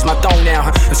 and the city's my throne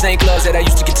now, the same gloves that I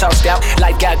used to get tossed out,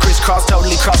 life got crisscrossed,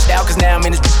 totally crossed out, cause now I'm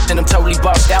in this and I'm totally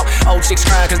bossed out, old chicks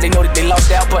crying cause they know that they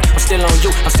lost out, but I'm still on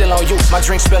you, my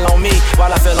drink spill on me,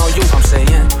 while I fell on you, I'm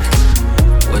saying,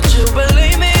 would you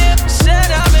believe me if I said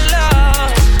I'm in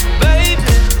love? Baby,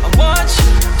 I want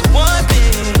you to want me.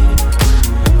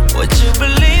 Would you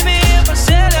believe me if I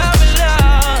said I'm in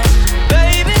love?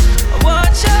 Baby, I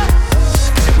want you.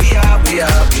 And we are.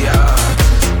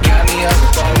 Got me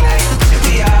up all night. And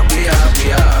we are.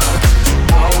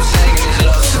 Always singing this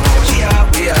love song. We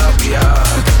are.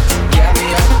 Got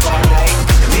me up all night.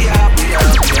 And we are.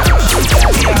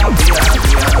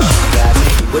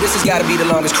 Well, this has gotta be the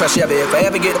longest crush ever. If I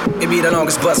ever get it be the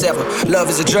longest bust ever. Love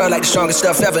is a drug like the strongest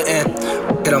stuff ever. And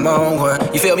get on my own one.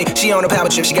 You feel me? She on a power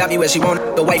trip, she got me where she want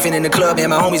it. The wifing in the club and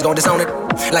my homies gon' disown it.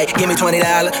 Like, give me $20,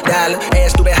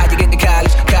 ask stupid how you get to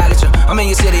college. I'm in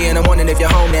your city and I'm wondering if you're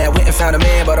home now. Went and found a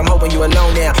man, but I'm hoping you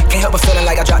alone now. Can't help but feeling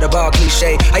like I dropped the ball,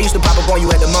 cliche. I used to pop up on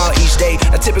you at the mall each day.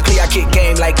 Now typically I kick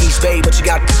game like East Bay, but you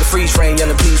got the freeze frame,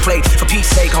 yelling please play. For Pete's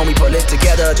sake, homie, pull it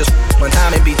together. Just one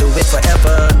time and be through it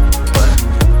forever. But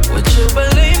would you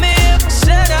believe me if I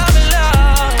said I'm in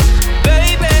love?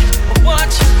 Baby, I want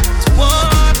you to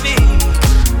want me.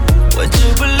 Would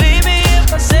you believe me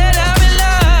if I said I'm in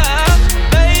love?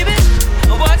 Baby,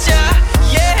 I want you,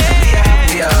 yeah.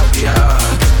 We are.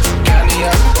 Got me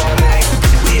up all night.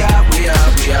 We are.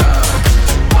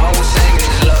 Always singing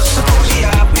this love song. We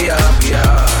are.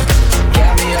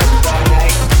 Got me up all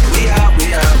night. We are.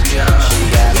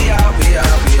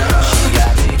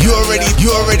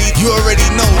 You already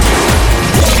know.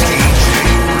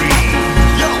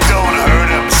 Don't hurt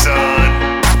him, son.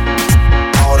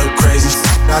 All the crazy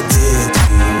shit I did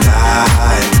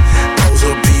tonight, those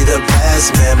will be the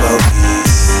best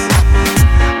memories.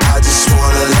 I just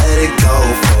wanna let it go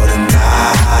for the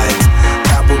night.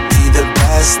 That would be the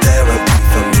best therapy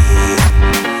for me.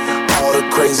 All the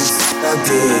crazy shit I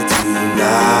did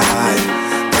tonight,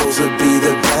 those would be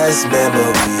the best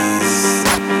memories.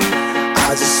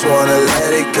 I just wanna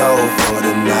let it go for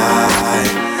the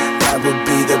night. That would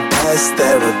be the best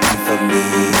therapy for me.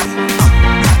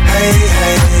 Hey,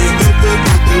 yeah.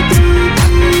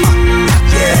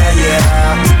 Hey, yeah.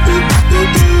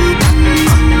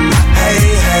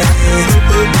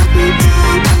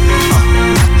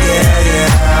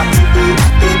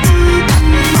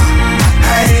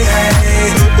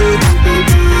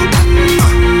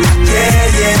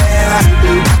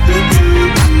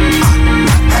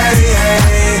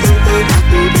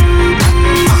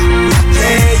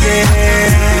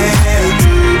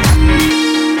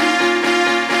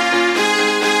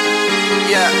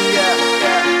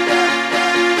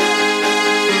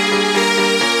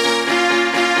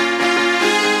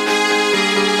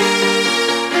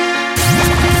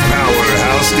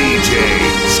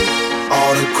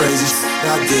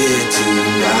 did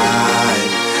tonight.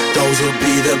 Those will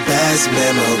be the best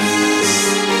memories.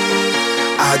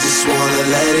 I just wanna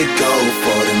let it go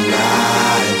for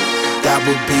tonight. That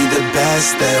would be the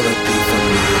best therapy for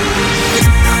me.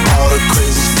 All the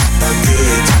crazy I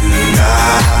did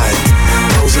tonight.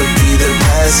 Those will be the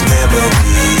best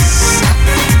memories.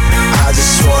 I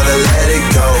just wanna let it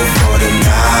go for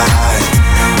tonight.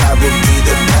 That would be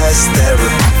the best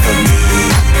therapy for me.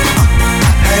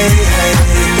 Hey, hey,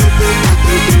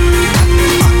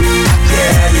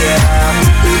 yeah, yeah.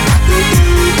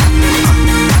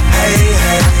 Hey,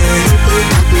 hey,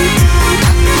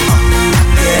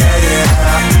 yeah, yeah. Hey, hey, yeah, yeah.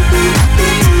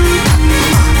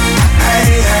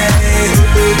 Hey, hey,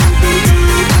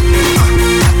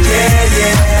 yeah,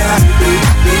 yeah.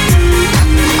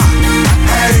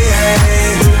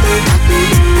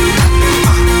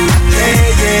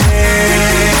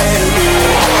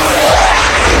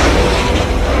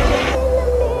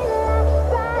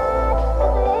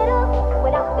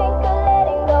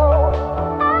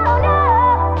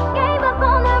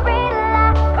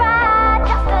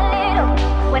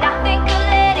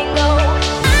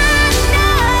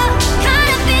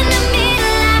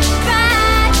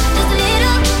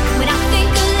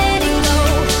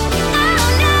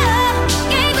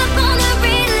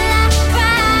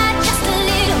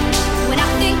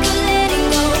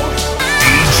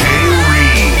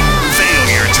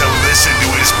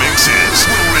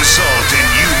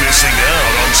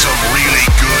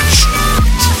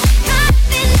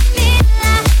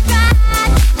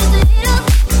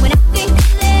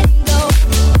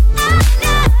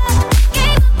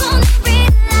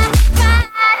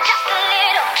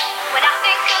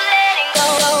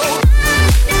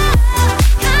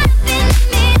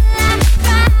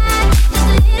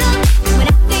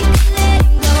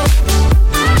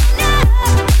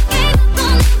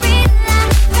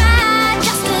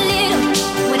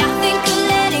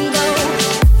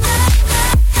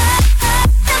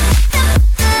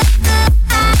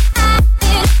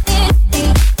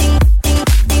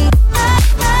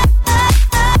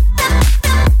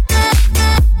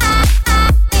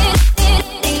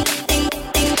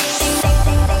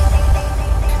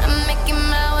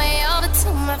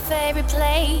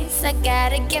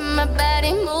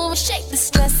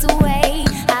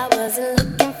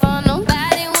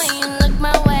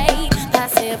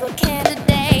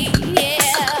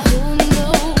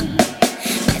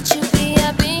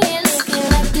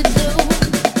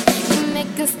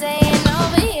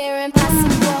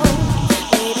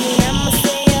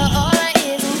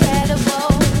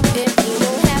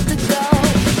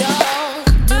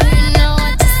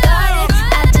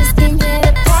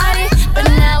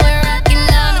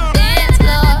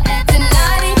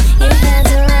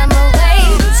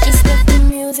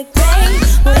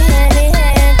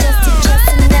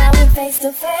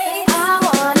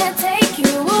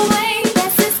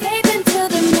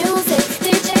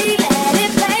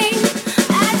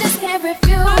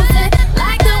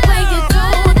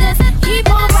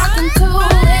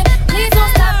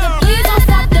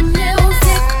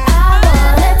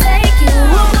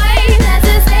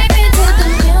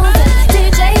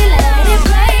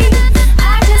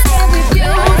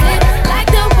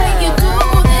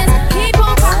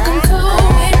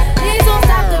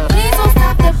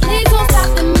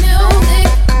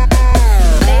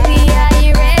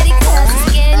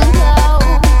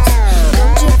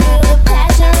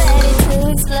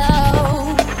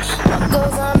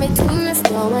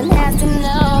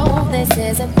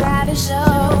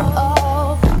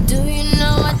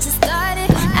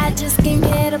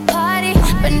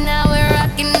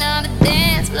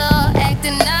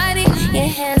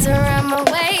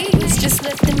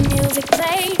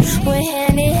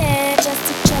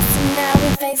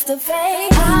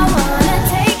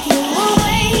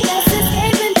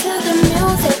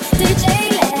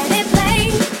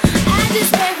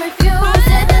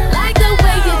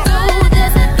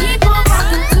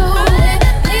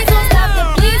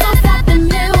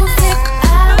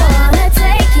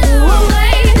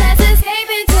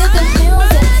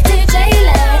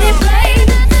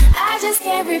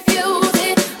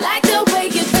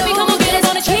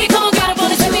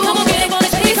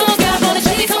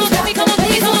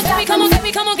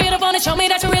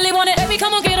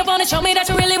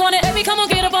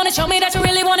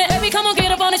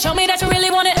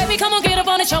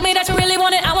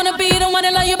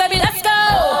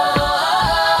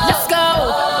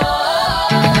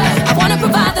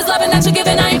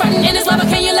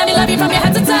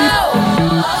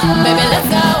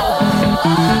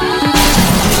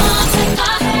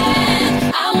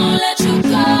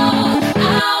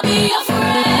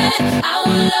 I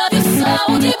will love you so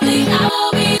deeply. I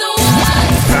will be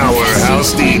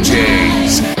house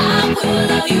DJs. I will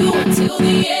love you until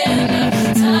the end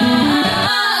of time.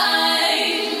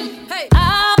 Hey,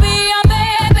 I'll be your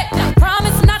baby. I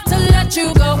promise not to let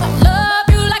you go. Love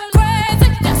you like crazy.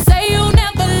 Just say you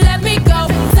never let me go.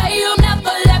 Say you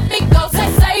never let me go.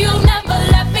 Say you never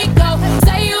let me go.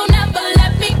 Say you never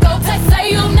let me go. Say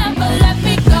you never let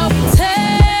me go.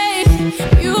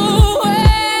 Take you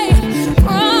away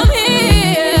from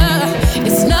here.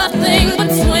 It's nothing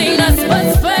between us but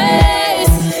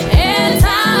space and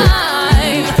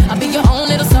time. I'll be your own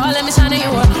little star, let me shine in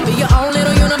your world. Be your own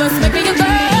little universe, make me your girl.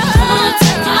 Come on,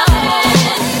 take my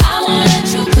hand, I won't let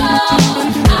you go.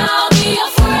 I'll be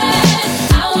your friend,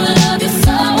 I will love you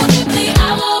so deeply.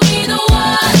 I will be the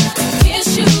one to kiss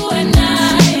you at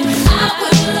night. I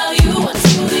will love you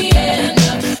until the end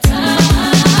of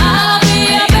time. I'll be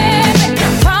your baby,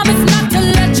 promise not to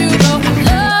let you go.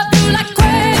 Love you like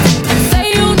crazy, say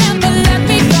you never let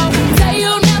me go. Say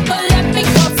you never let me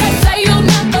go. Say you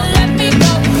never let me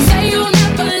go. Say you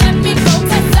never let me go.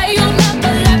 Say you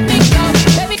never let me go.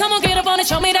 Baby, come on, get up on it,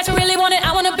 show me that you really want it.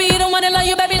 I wanna be the one that love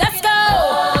you, baby. Let's go.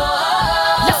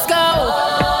 Let's go.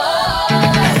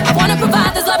 I wanna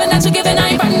provide this loving that you're giving. I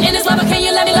ain't frontin' in this lover. Can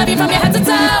you let me love you from your head to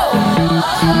toe?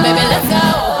 Baby, let's go.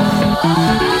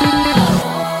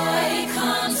 Boy,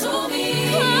 come to me.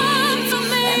 Come to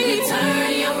me. Let me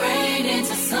turn your rain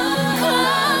into sun.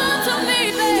 Come to me,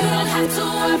 baby. You don't have to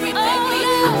worry, baby.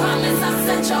 I promise I'll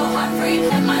set your heart free.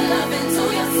 Let my love into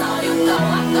your soul. You go,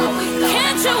 I go, we go.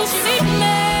 Can't you see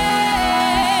me?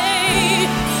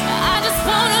 I just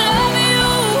wanna love you.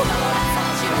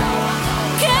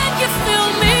 Can you feel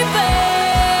me,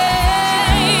 babe?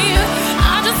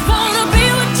 I just wanna be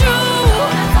with you.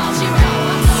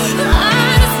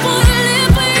 I just wanna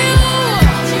live with you.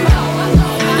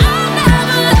 I'll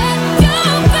never let you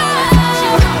go.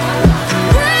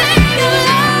 Bring your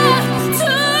love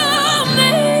to me.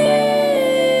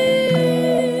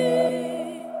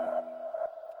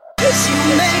 Yes, you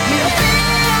make me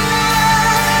feel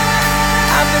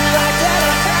I've been like that.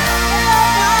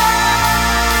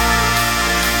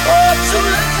 Oh, too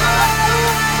long.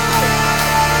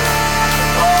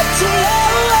 Oh, too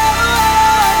long.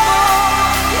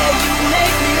 Yeah, you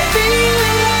make me feel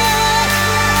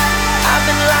I've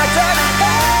been like that.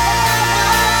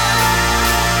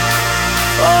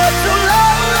 Oh, too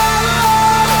long.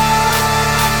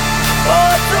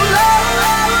 Oh, too long.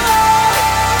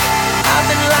 I've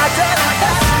been like that.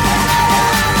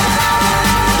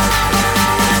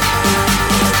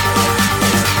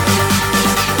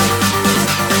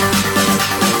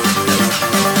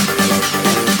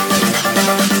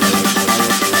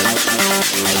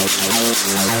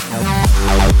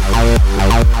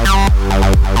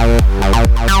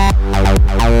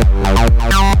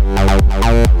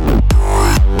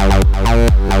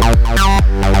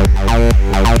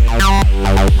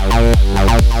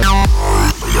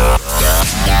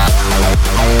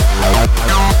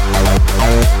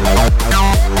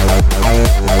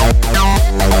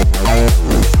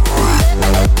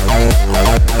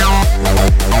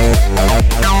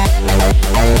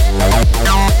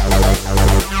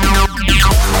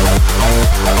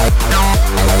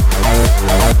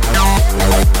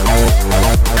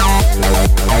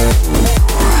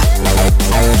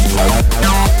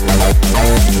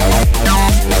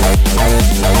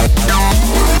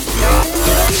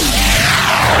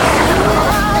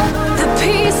 The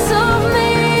piece of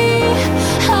me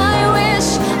I wish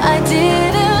I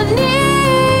didn't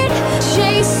need.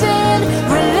 Chasing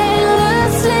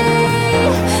relentlessly,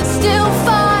 still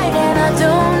fighting, I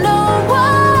don't know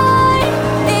why.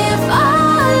 If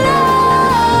our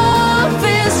love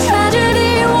is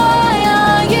tragedy, why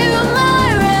are you my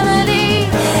remedy?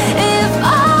 If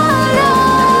our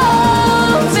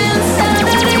love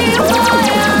insanity,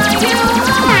 why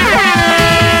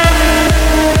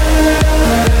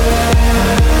are you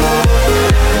my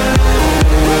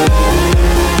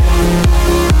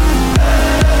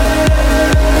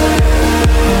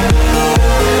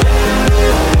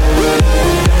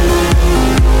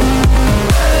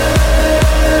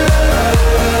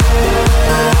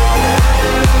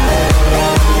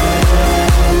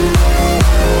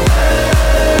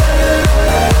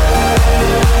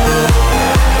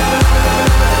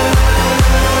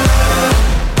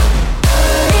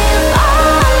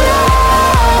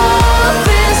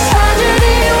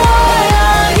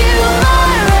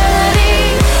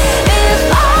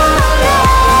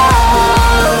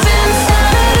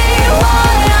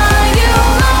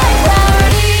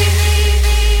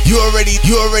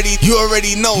You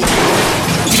already know.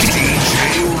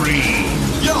 DJ Reed.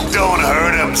 Yo. Don't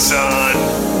hurt him, son.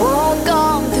 Walk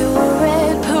on through a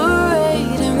red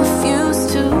parade and refuse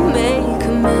to make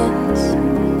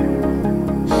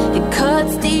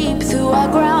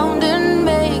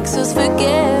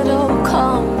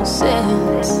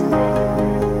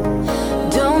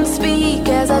speak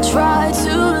as I try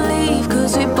to leave,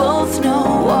 'cause we both know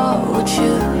what we'll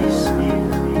choose.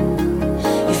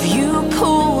 If you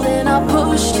pull, then I'll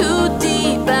push too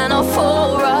deep and I'll fall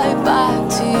right back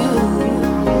to you.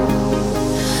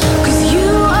 'Cause you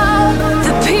are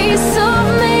the piece of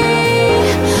me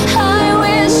I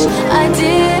wish I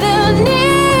didn't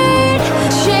need.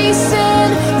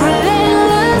 Chasing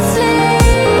relentlessly,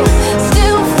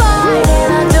 still fighting,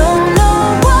 I don't know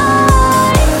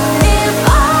why. If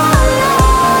our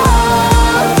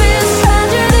love is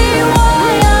tragedy, why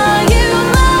are you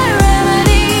my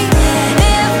remedy?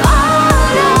 If our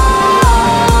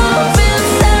love is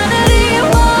insanity,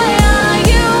 why are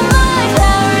you my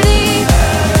clarity?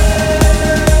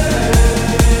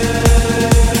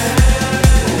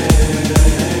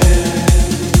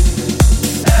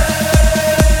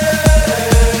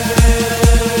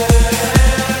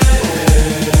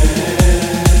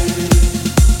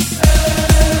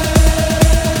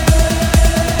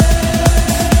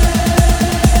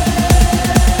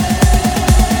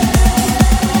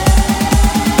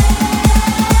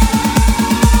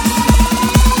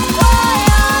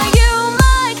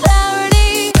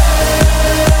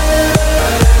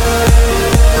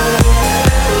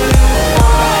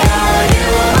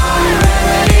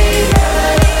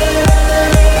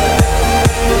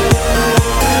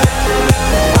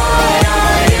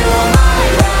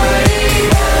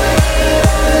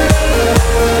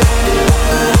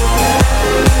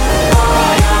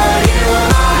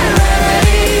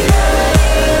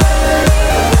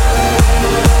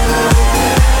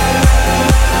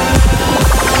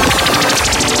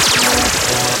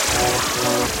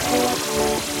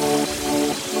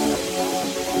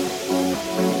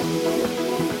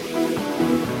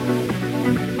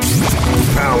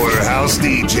 Powerhouse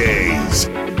DJs.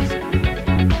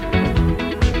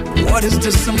 What is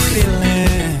this I'm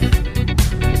feeling?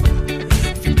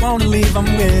 If you wanna leave, I'm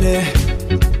with it.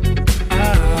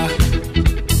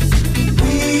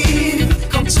 We've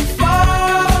come too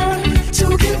far to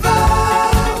give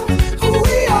up who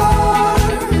we are.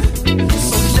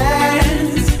 So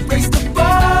let's raise the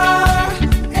bar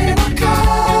and our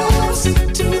cups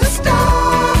to the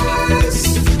stars.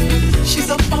 She's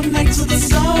up all night to the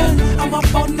sun. I'm up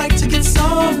all night to get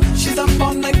some. She's up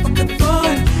all night for good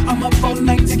fun. I'm up all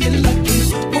night to get lucky.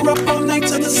 We're up all night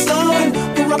to the sun.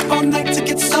 We're up all night to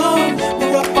get some.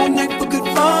 We're up all night.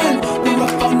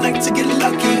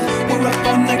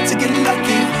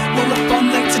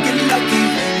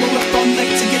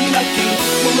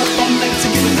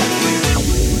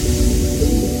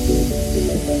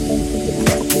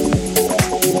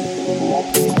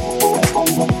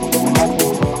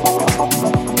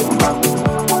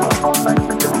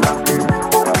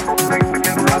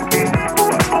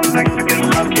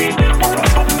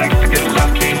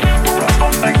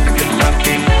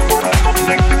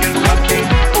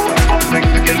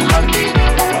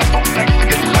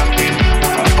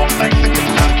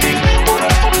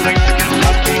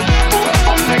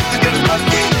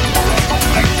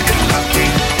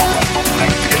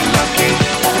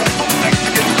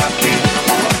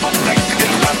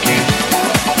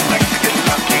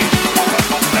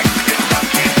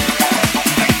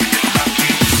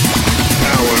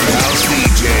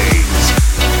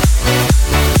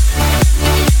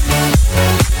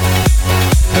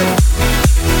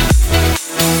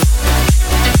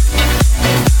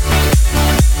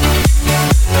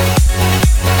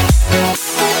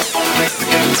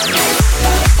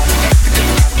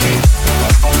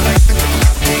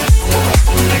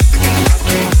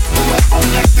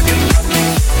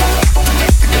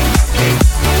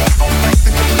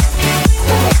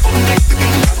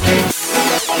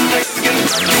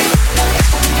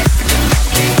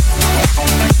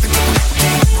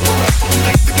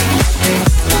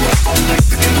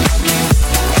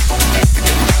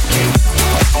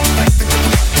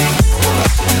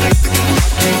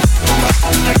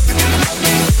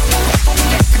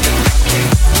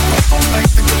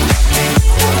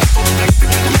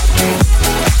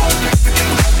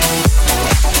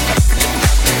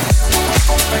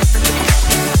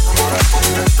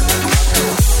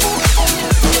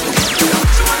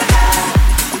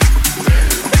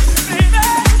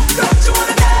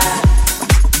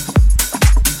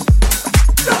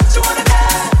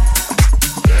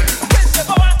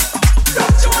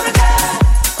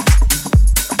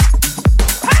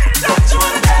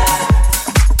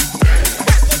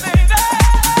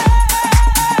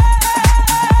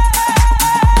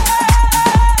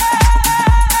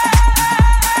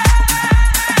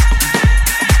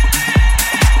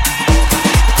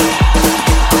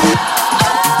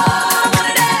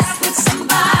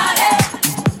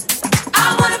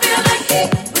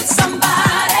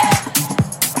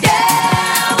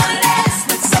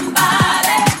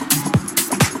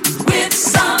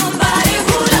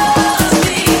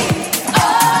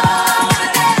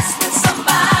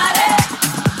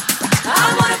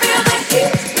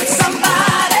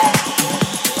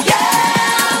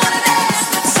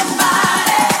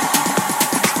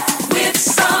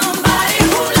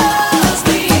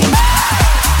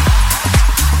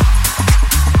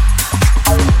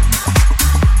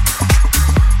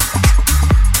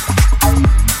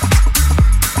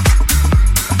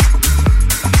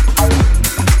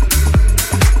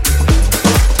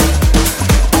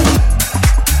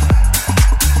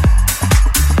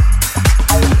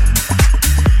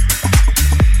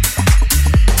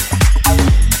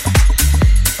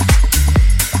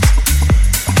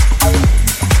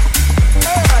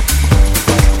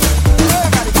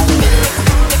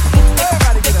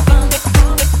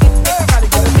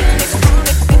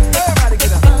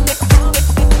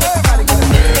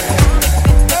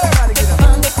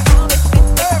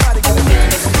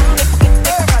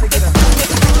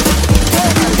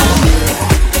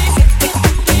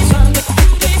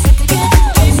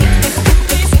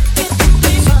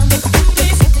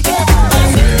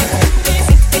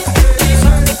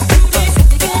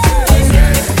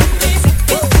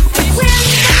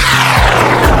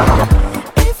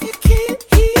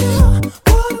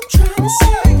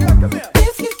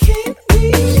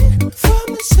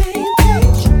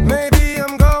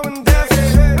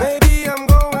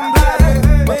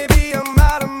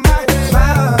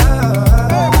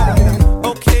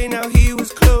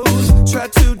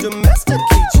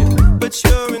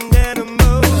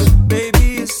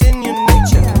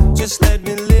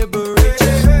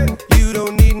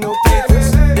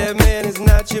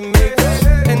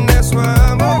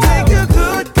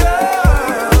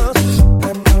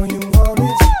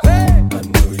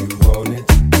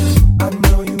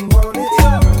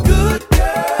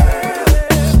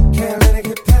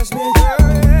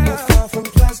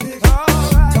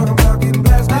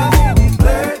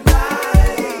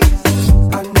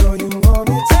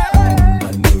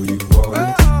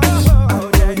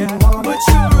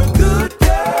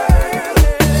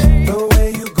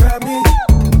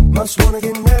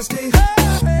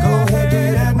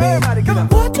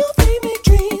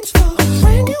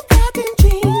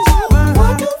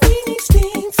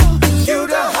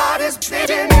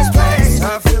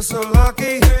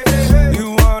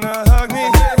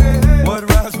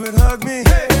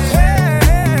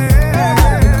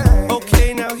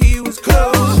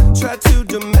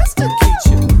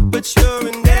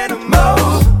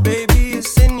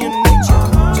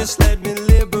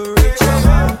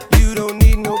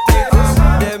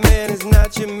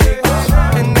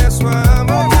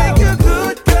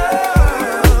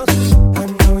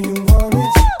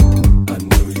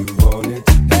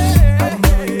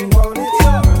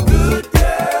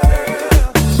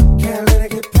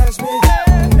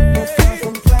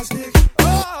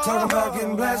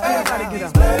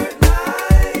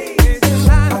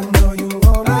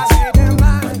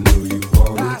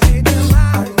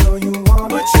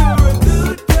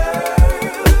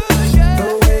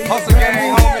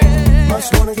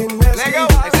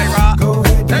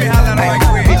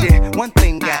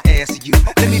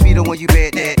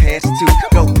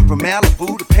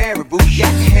 the parrot, boo. Got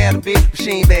to have a big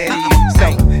machine bad to you. So,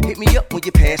 hit me up when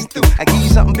you pass through. I give you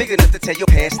something big enough to tell your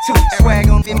past too. Swag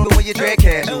on them when you drag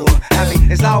casual. I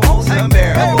mean, it's almost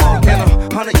unbearable. In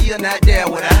 100 years, not there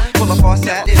would I pull up on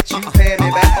side that you pay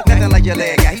me back. Nothing like your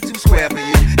leg guy, he too square for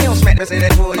you. He don't smack me, say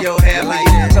that pull your hair like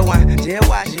that. So I jail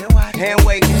watch, hand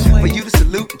wait for you to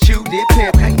salute and chew, did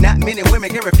pimp. Not many women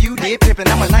can refuse, did pimpin'.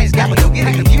 I'm a nice guy, but don't get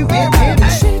it confused, did pimp.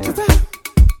 Shake it out.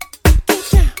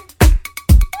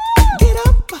 Get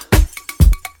up.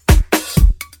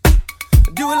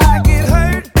 Do it like it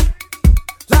hurt.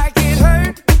 Like it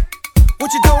hurt.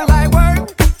 What you don't like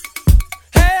work?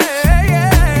 Hey.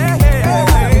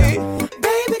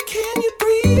 Baby, can you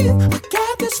breathe? I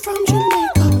got this from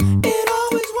Jamaica. It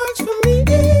always works for me.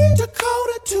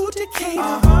 Dakota to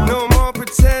Decatur. No more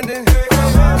pretending.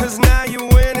 Cause now you're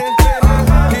winning.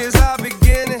 Here's our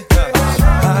beginning.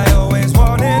 I always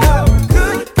wanted a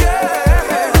good girl.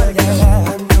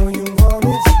 I know you want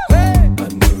it. I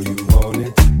know you want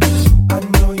it. I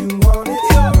know you want it.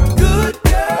 Good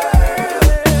girl.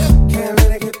 Can't let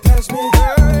it get past me.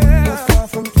 You're far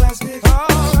from plastic.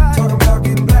 Talking about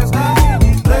getting blasted.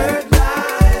 Blurred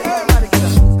lines.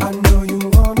 I know you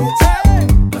want it.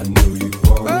 I know you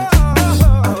want it.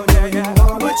 I know you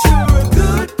want it. But you're a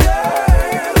good girl.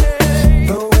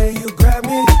 The way you grab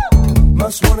me,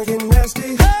 must wanna get nasty.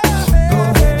 Go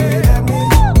ahead, get at me.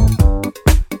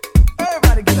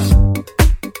 Everybody get up.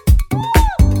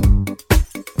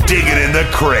 Digging in the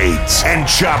crates and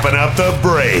chopping up the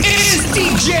breaks. It's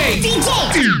DJ.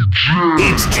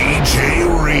 It's DJ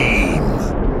Reem.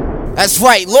 That's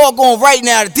right, log on right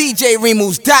now to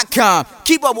DJRemoves.com.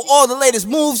 Keep up with all the latest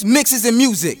moves, mixes, and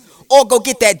music. Or go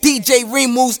get that DJ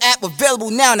Removes app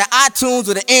available now in the iTunes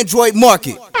or the Android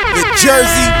market. The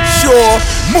Jersey Shore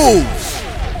Moves.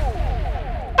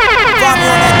 Follow me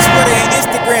on that Twitter and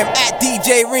Instagram at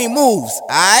DJ Removes,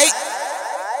 alright?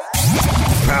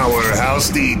 Powerhouse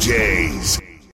DJs.